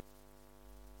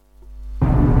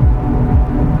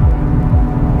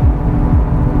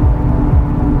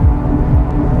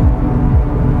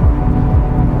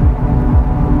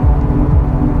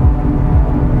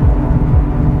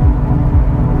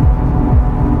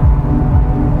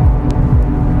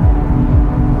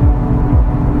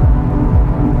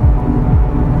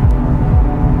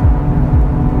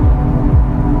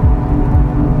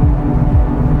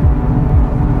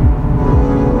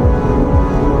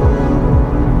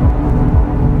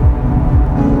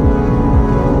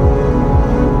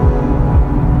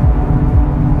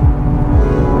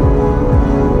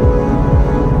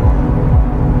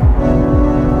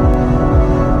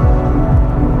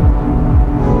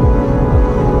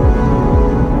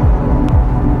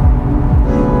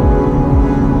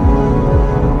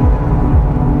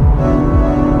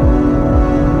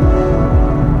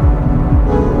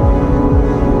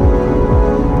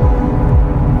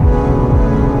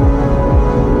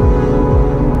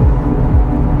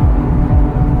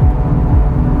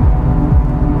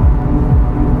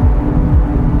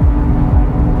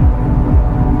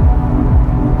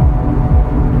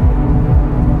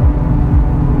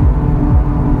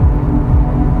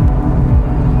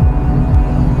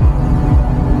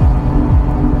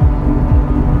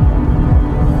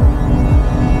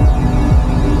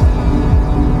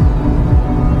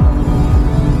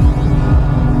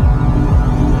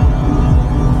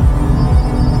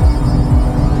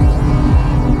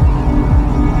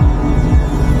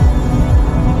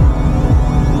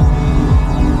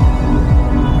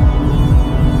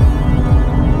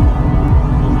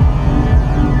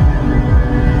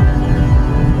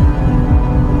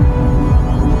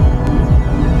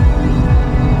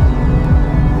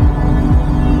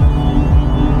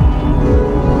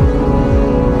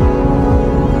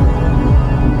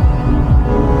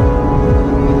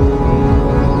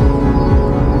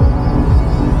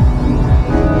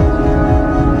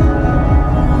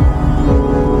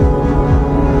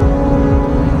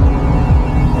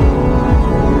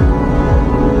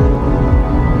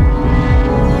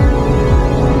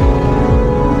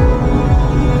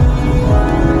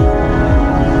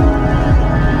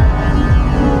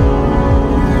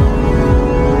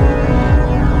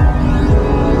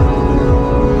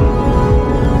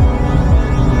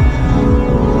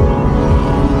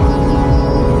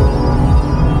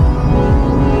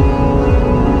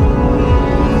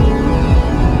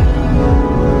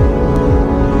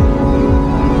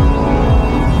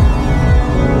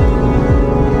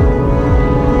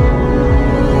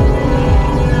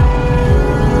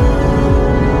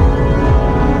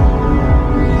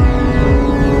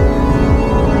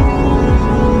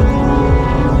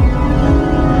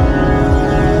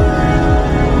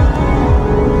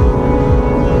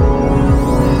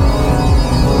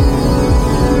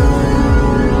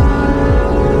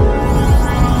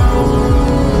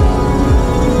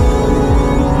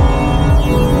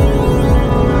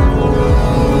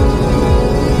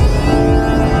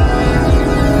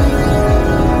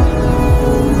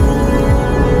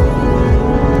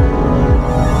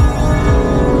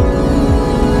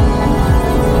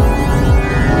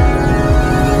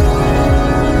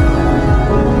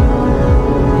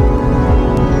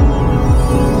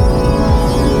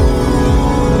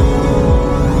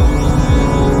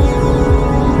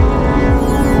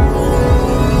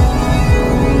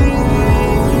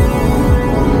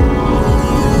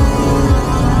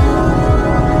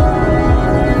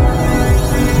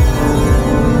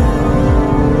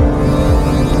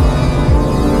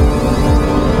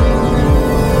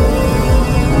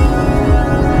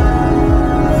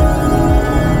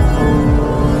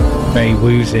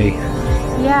 Woozy.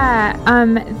 Yeah,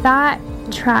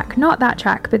 not that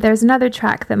track, but there's another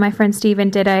track that my friend Steven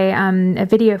did a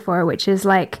video for, which is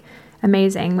like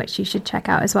amazing, which you should check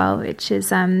out as well, which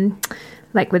is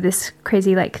like with this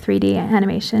crazy like 3D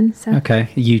animation. So okay,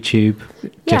 YouTube,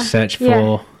 just search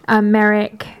for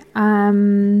Merrick.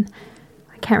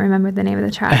 I can't remember the name of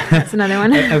the track. That's another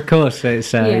one. Of course,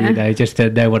 it's you know, just to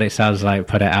know what it sounds like,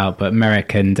 put it out. But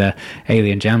Merrick and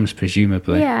Alien Jams,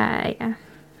 presumably. Yeah.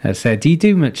 So, do you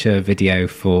do much video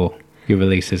for your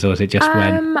releases, or is it just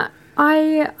when?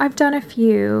 I've done a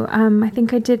few. I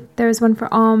think I did. There was one for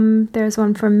there's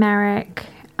one for Merrick.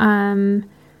 I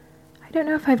don't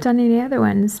know if I've done any other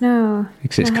ones. No,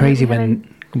 because it's crazy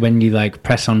when you like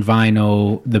press on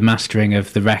vinyl, the mastering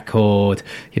of the record,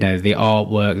 you know, the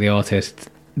artwork, the artist,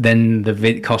 then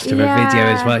the cost of a video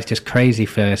as well. It's just crazy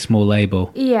for a small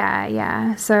label.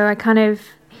 Yeah. So I kind of,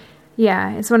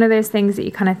 it's one of those things that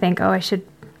you kind of think, I should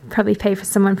probably pay for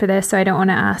someone for this, so I don't want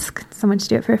to ask someone to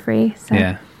do it for free. So.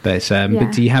 Yeah. But it's,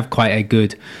 but do you have quite a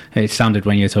good? It sounded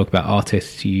when you were talking about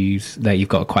artists, you've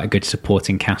got quite a good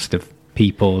supporting cast of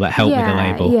people that help with the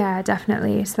label. Yeah,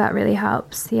 definitely. So that really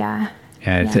helps. Yeah.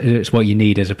 It's what you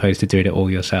need as opposed to doing it all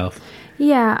yourself.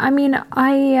 Yeah, I mean,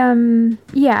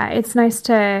 it's nice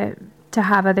to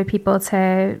have other people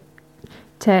to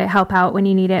help out when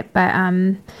you need it, but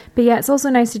yeah, it's also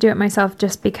nice to do it myself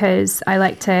just because I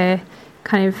like to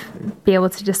kind of be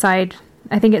able to decide.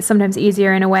 I think it's sometimes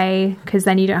easier in a way because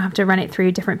then you don't have to run it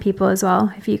through different people as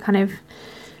well if you kind of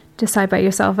decide by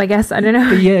yourself, I guess. I don't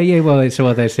know. Yeah, well, it's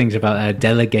one of those things about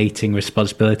delegating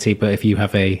responsibility, but if you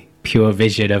have a pure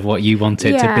vision of what you want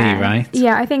it to be, right?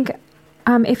 Yeah, I think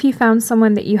if you found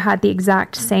someone that you had the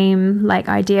exact same like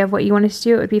idea of what you wanted to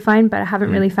do, it would be fine, but I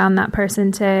haven't really found that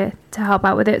person to help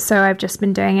out with it, so I've just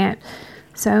been doing it.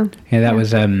 So that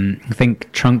was I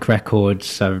think Trunk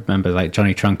Records. I remember like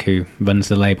Johnny Trunk, who runs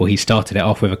the label, he started it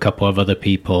off with a couple of other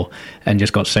people and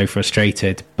just got so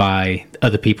frustrated by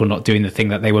other people not doing the thing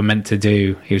that they were meant to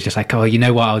do. He was just like, you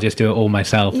know what, I'll just do it all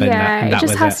myself. And it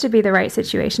just has to be the right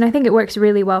situation. I think it works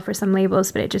really well for some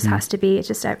labels, but it just has to be, it's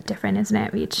just different, isn't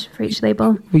it, for each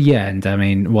label? Yeah, and I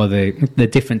mean, the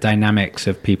different dynamics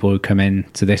of people who come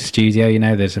into this studio, you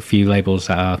know, there's a few labels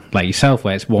that are like yourself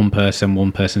where it's one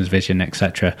person's vision,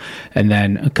 etc. And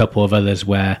then a couple of others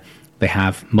where they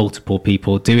have multiple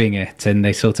people doing it, and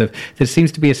they there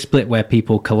seems to be a split where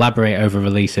people collaborate over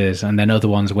releases, and then other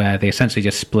ones where they essentially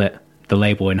just split the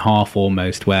label in half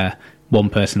almost, where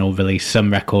one person will release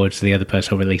some records, the other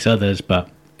person will release others, but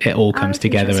it all comes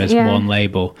together as one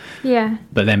label. Yeah.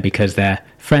 But then because they're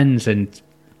friends and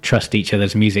trust each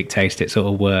other's music taste, it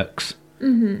sort of works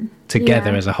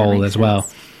together as a whole as well.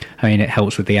 I mean, it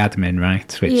helps with the admin,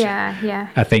 right? Which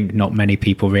I think not many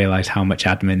people realise how much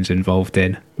admin's involved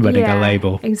in running a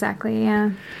label. Exactly,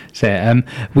 yeah. So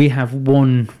we have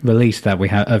one release that we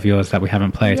have of yours that we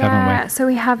haven't played, haven't we? So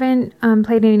we haven't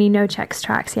played any No Checks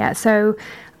tracks yet. So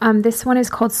this one is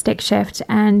called Stick Shift,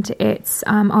 and it's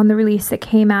on the release that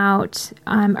came out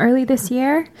early this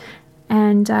year.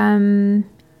 And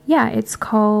it's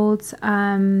called...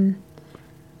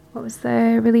 what was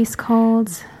the release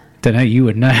called? Don't know, you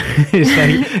would know.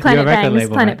 Planet Bangs,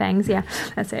 label, Planet right? Bangs, yeah,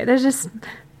 that's it. There's just,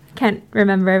 can't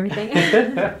remember everything.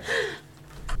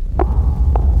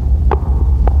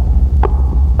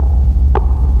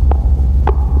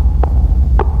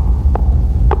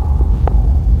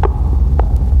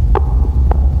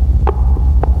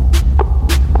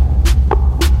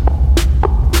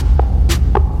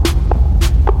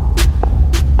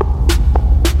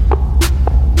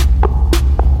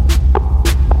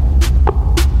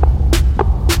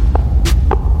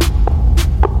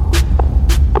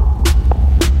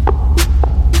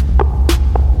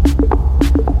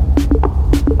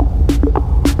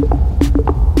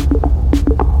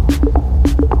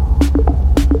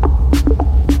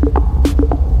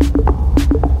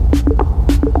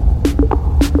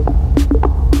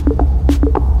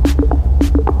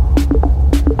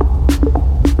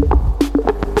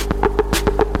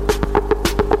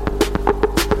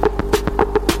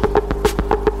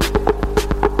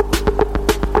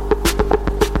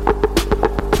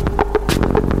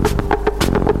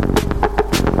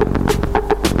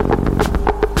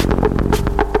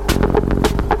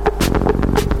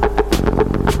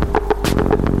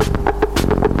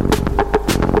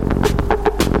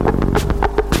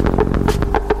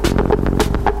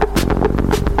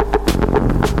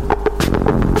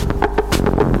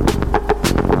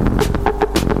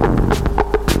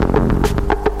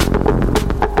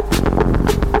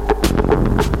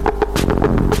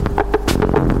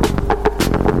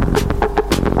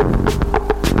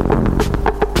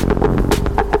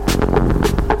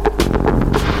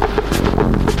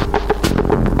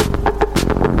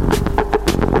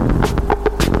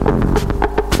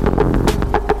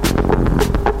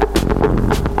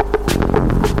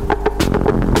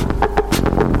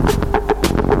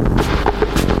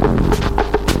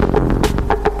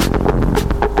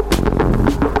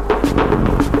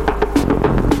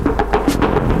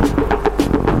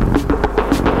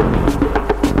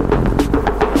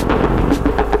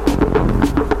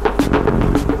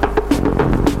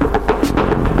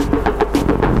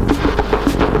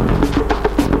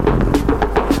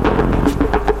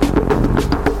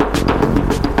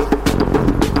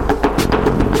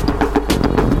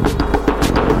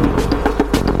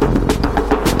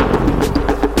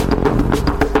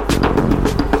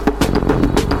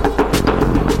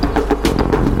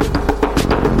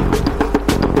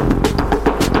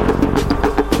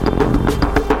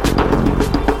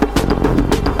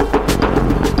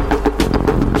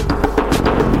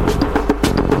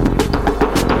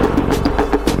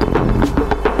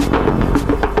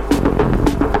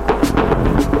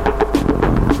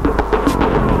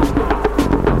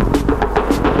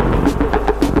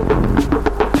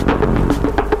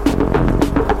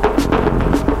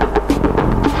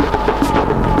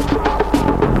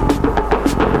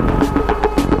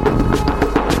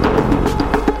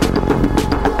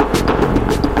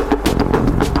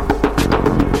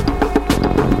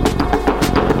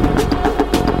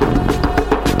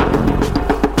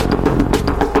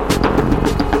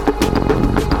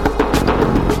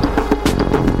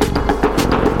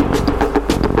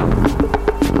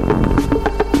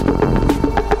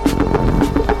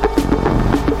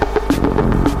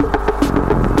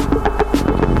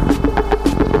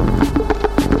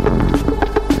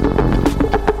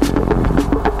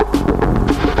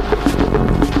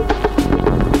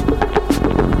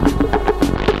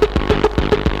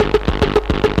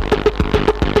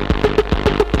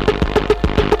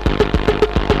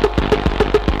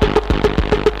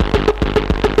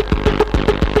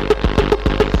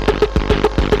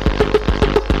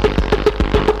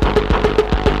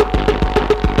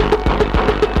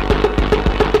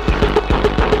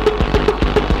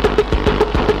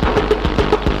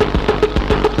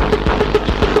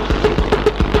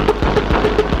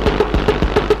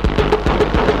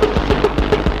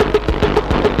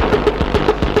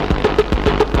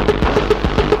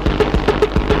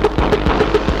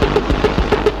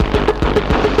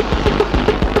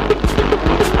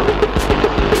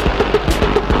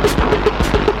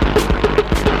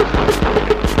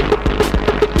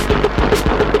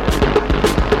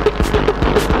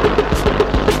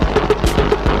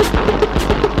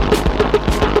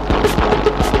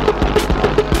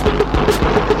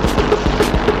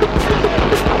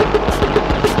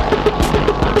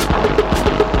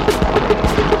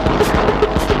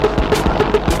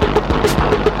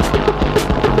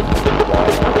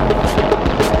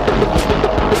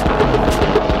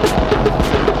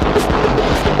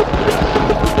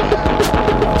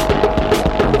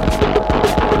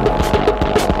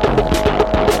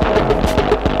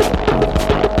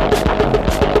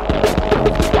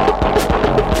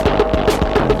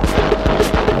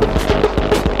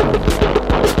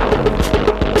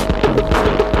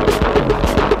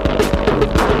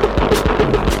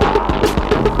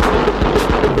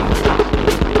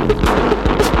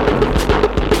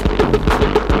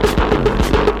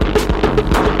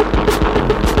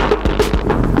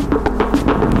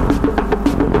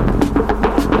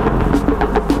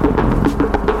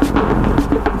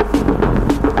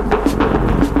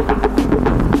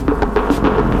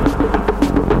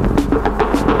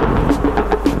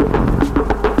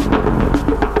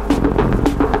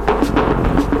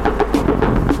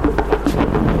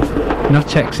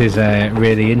 Notchx is a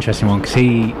really interesting one because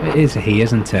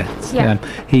isn't it? Yeah.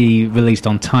 He released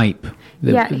on Type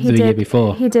the year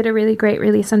before. He did a really great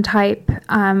release on Type,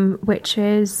 which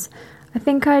is, I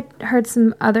think I'd heard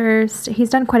some others. He's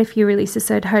done quite a few releases,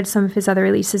 so I'd heard some of his other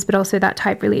releases, but also that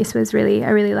Type release was I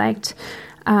really liked.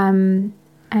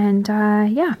 And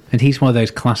he's one of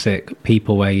those classic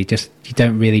people where you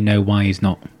don't really know why he's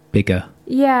not bigger.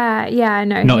 Yeah,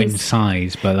 no. Not in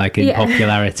size, but like in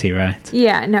popularity, right?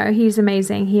 Yeah, no, he's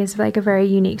amazing. He has like a very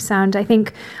unique sound. I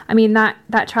think, I mean, that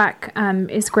track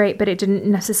is great, but it didn't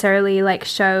necessarily like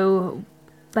show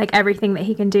like everything that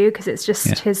he can do, because it's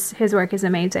just his work is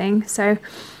amazing. So,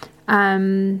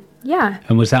 yeah.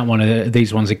 And was that one of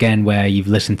these ones again where you've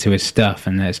listened to his stuff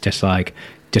and it's just like,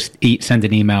 send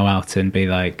an email out and be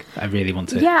like, I really want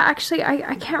to. Yeah, actually,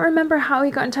 I can't remember how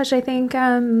he got in touch. I think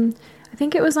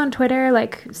it was on Twitter,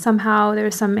 like somehow there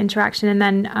was some interaction, and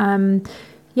then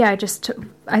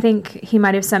I think he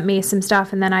might have sent me some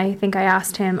stuff, and then I think I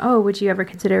asked him, oh, would you ever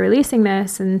consider releasing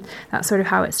this? And that's sort of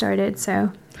how it started.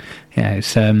 So yeah,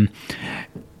 it's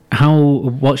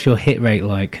what's your hit rate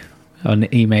like on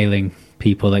emailing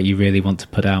people that you really want to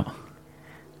put out?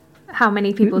 How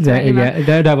many people do I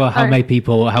email? How many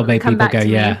people go,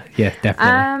 yeah,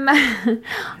 definitely.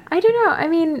 I don't know. I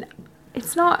mean,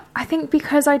 it's not, I think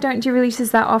because I don't do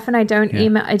releases that often, I don't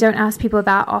ask people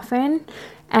that often.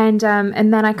 And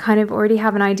then I kind of already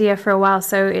have an idea for a while.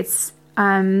 So it's,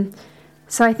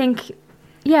 so I think,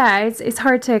 it's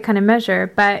hard to kind of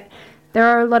measure, but there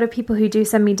are a lot of people who do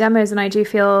send me demos, and I do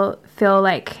feel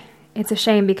like it's a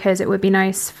shame, because it would be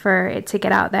nice for it to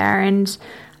get out there. And,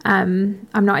 I'm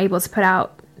not able to put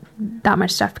out that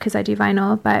much stuff because I do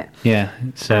vinyl, but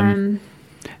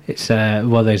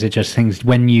those are just things.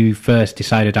 When you first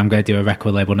decided I'm going to do a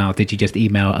record label now, did you just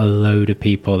email a load of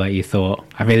people that you thought,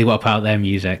 I really want to put out their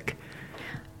music?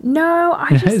 No,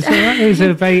 I just...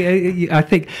 I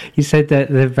think you said that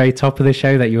at the very top of the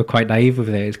show that you were quite naive with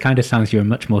it. It kind of sounds you're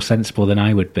much more sensible than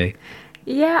I would be.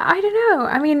 Yeah, I don't know.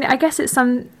 I mean, I guess it's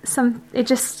it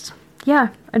just... Yeah,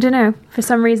 I don't know. For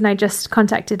some reason, I just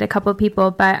contacted a couple of people,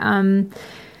 but no,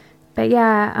 it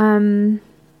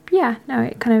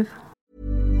kind of...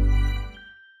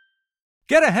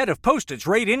 Get ahead of postage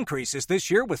rate increases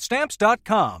this year with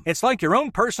Stamps.com. It's like your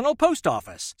own personal post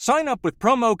office. Sign up with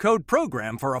promo code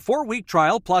PROGRAM for a 4-week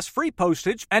trial plus free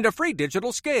postage and a free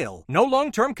digital scale. No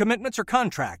long-term commitments or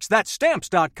contracts. That's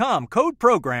Stamps.com, code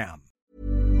PROGRAM.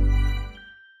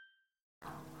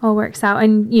 All works out,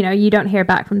 and you don't hear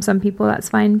back from some people, that's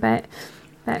fine, but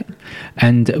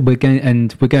and we're going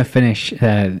to finish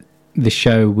the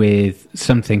show with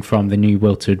something from the new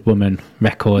Wilted Woman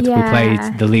record. We played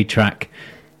the lead track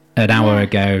an hour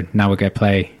ago. Now we're going to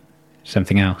play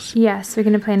something else. Yes, we're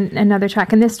going to play another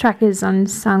track, and this track is on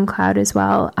SoundCloud as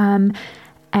well,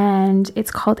 and it's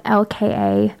called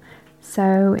LKA,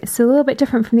 so it's a little bit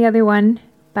different from the other one,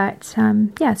 but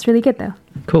it's really good though.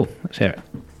 Cool, let's hear it.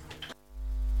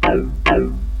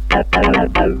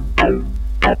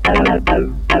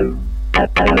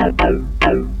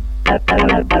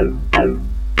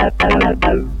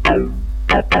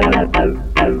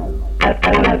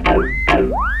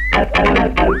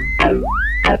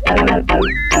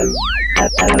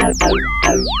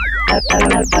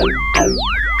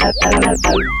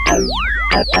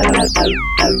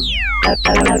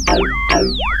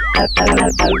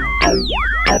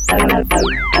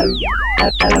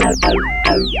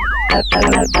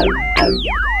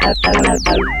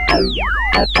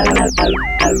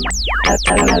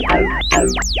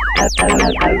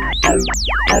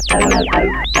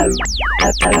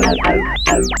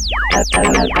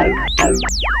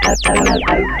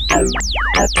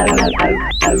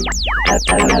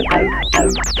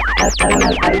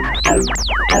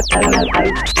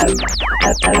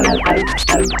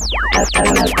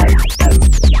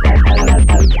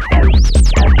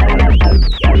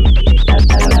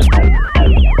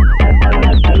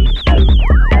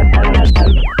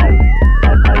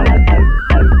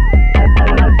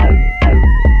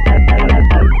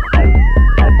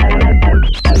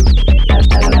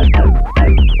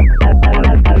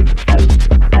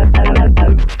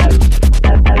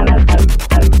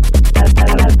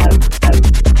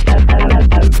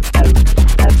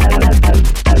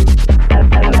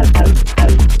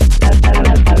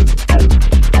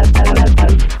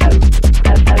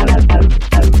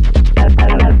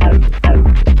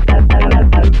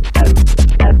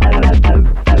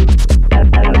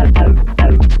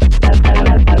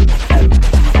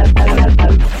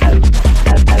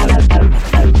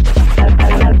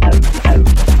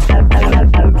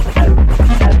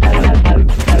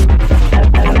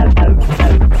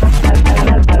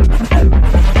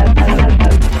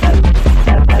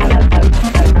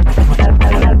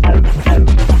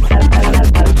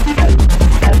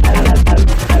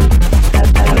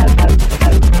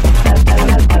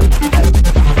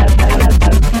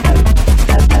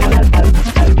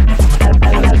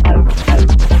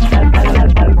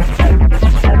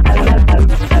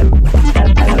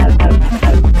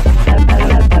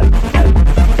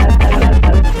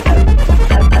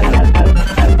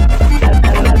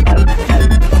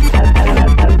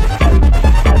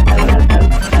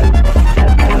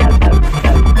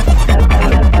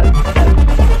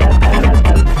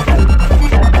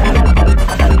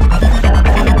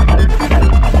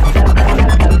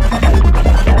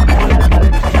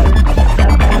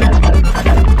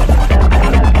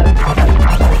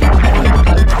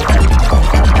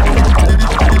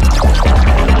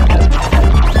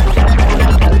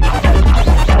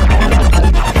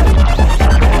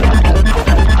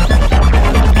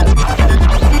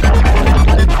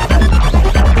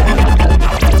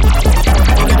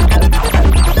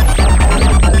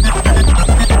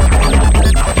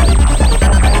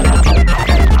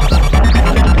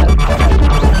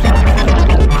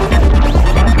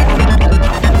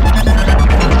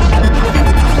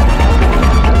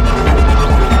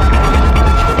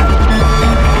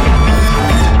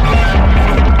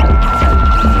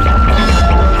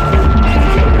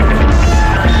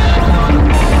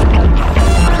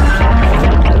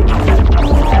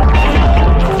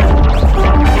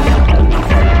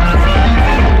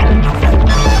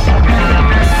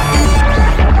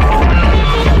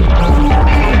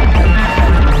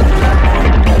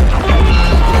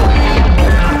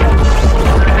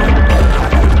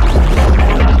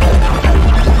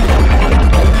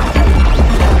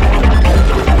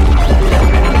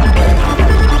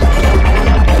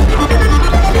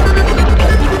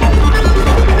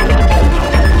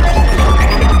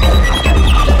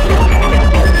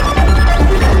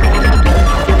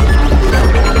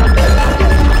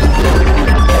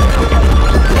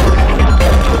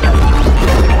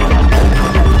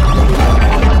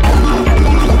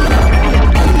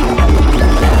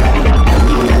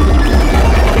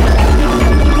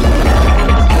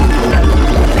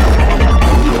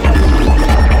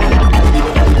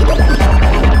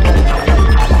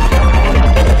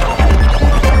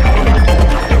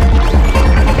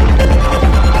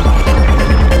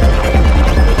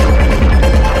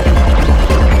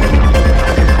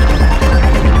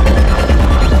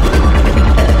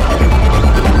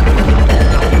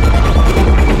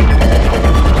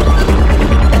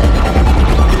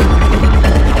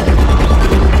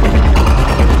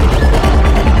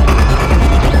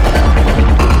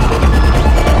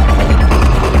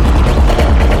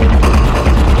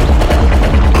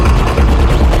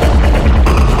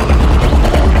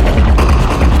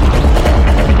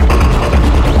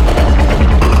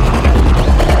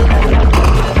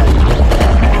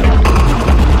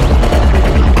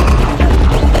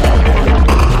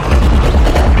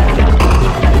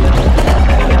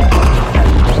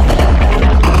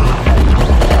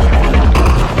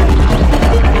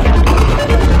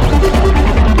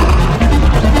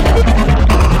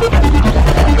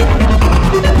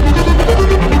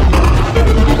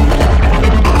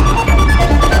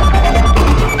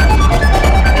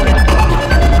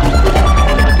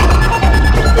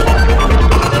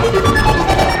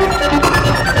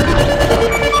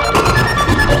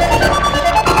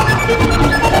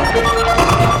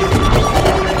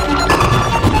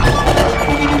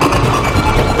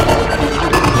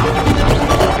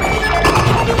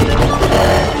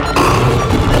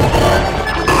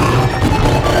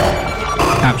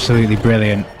 Absolutely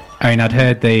brilliant. I mean, I'd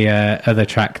heard the other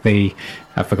track,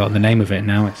 I've forgotten the name of it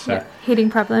now. It's Heating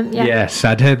Problem, yeah. Yes,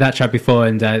 I'd heard that track before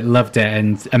and loved it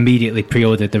and immediately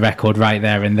pre-ordered the record right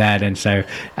there and then, and so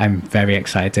I'm very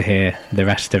excited to hear the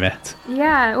rest of it.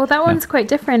 Yeah, well, that one's quite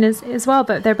different as well,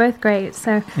 but they're both great,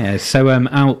 so... Yeah, so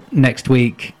out next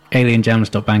week,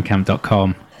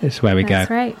 alienjams.bandcamp.com is where we go.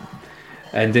 That's right.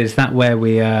 And is that where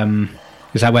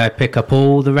I pick up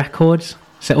all the records?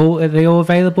 Are they all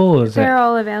available? Or They're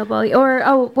all available. Or,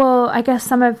 I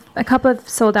guess a couple have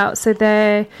sold out. So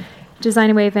the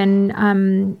Designer Wave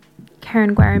and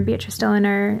Karen Guare and Beatrice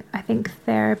Dillon I think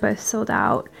they're both sold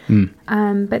out.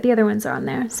 But the other ones are on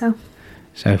there. So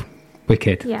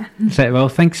wicked. Yeah. So, well,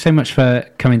 thanks so much for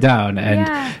coming down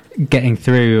and getting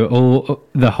through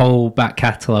the whole back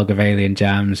catalogue of Alien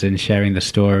Jams and sharing the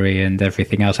story and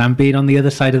everything else and being on the other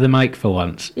side of the mic for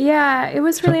once. Yeah, it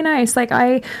was really nice. Like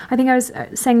I think I was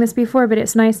saying this before, but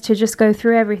it's nice to just go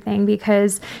through everything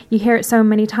because you hear it so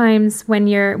many times when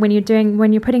you're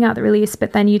putting out the release,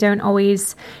 but then you don't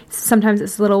always. Sometimes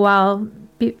it's a little while,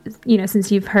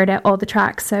 since you've heard all the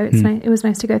tracks. So it's nice. It was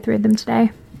nice to go through them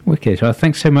today. Wicked. Well,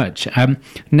 thanks so much.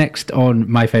 Next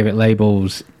on My Favourite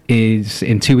Labels is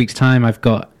in 2 weeks' time. I've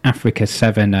got Africa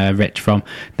 7, Rich from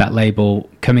that label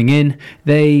coming in.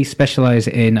 They specialise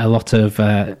in a lot of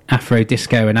Afro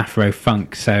disco and Afro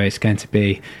funk, so it's going to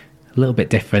be a little bit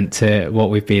different to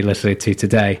what we've been listening to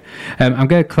today. I'm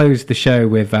going to close the show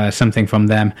with something from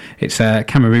them. It's a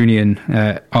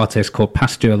Cameroonian artist called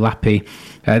Pasteur Lapi.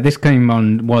 This came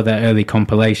on one of their early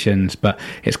compilations, but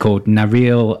it's called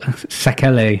Naril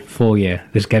Sekele Foye.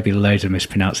 There's going to be loads of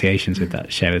mispronunciations with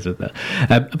that show, isn't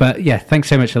there? But yeah, thanks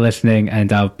so much for listening,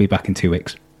 and I'll be back in 2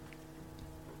 weeks.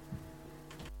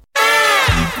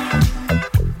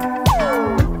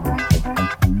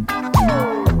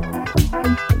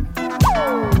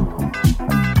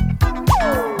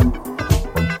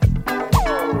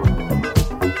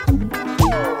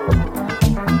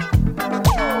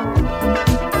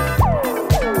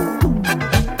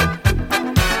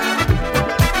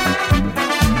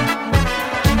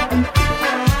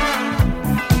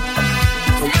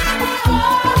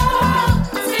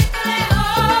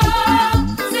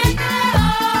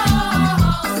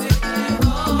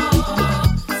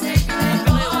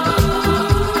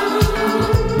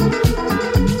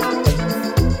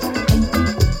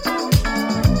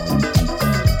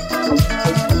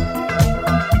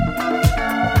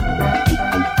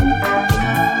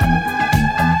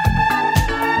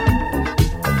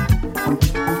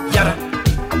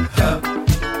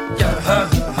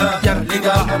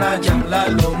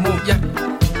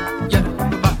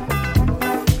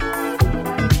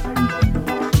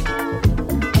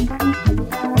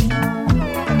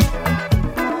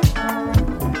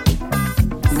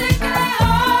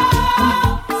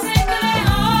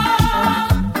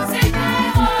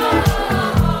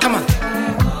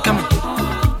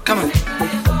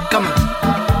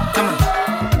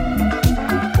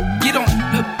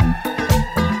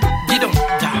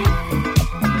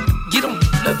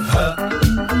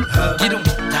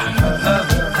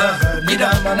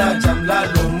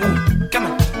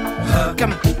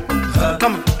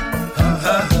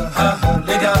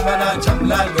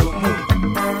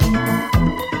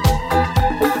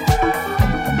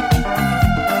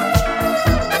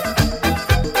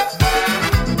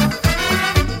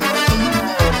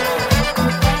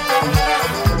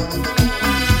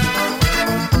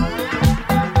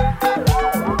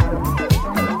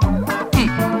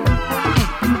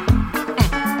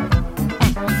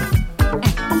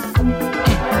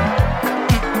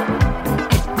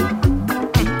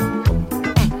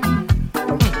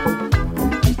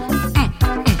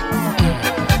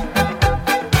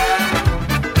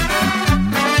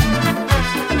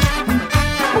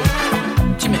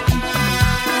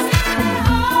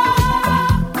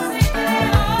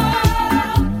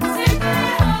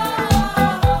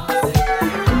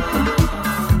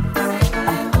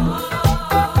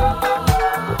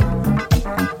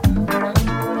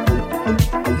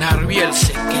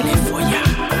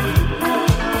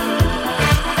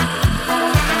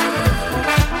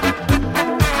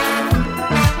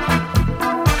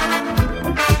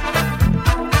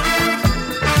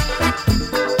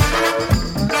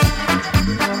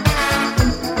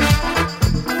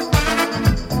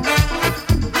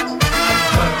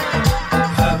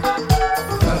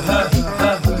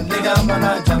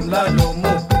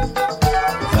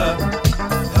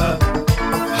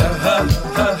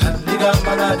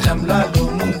 Dhamla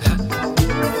Lumu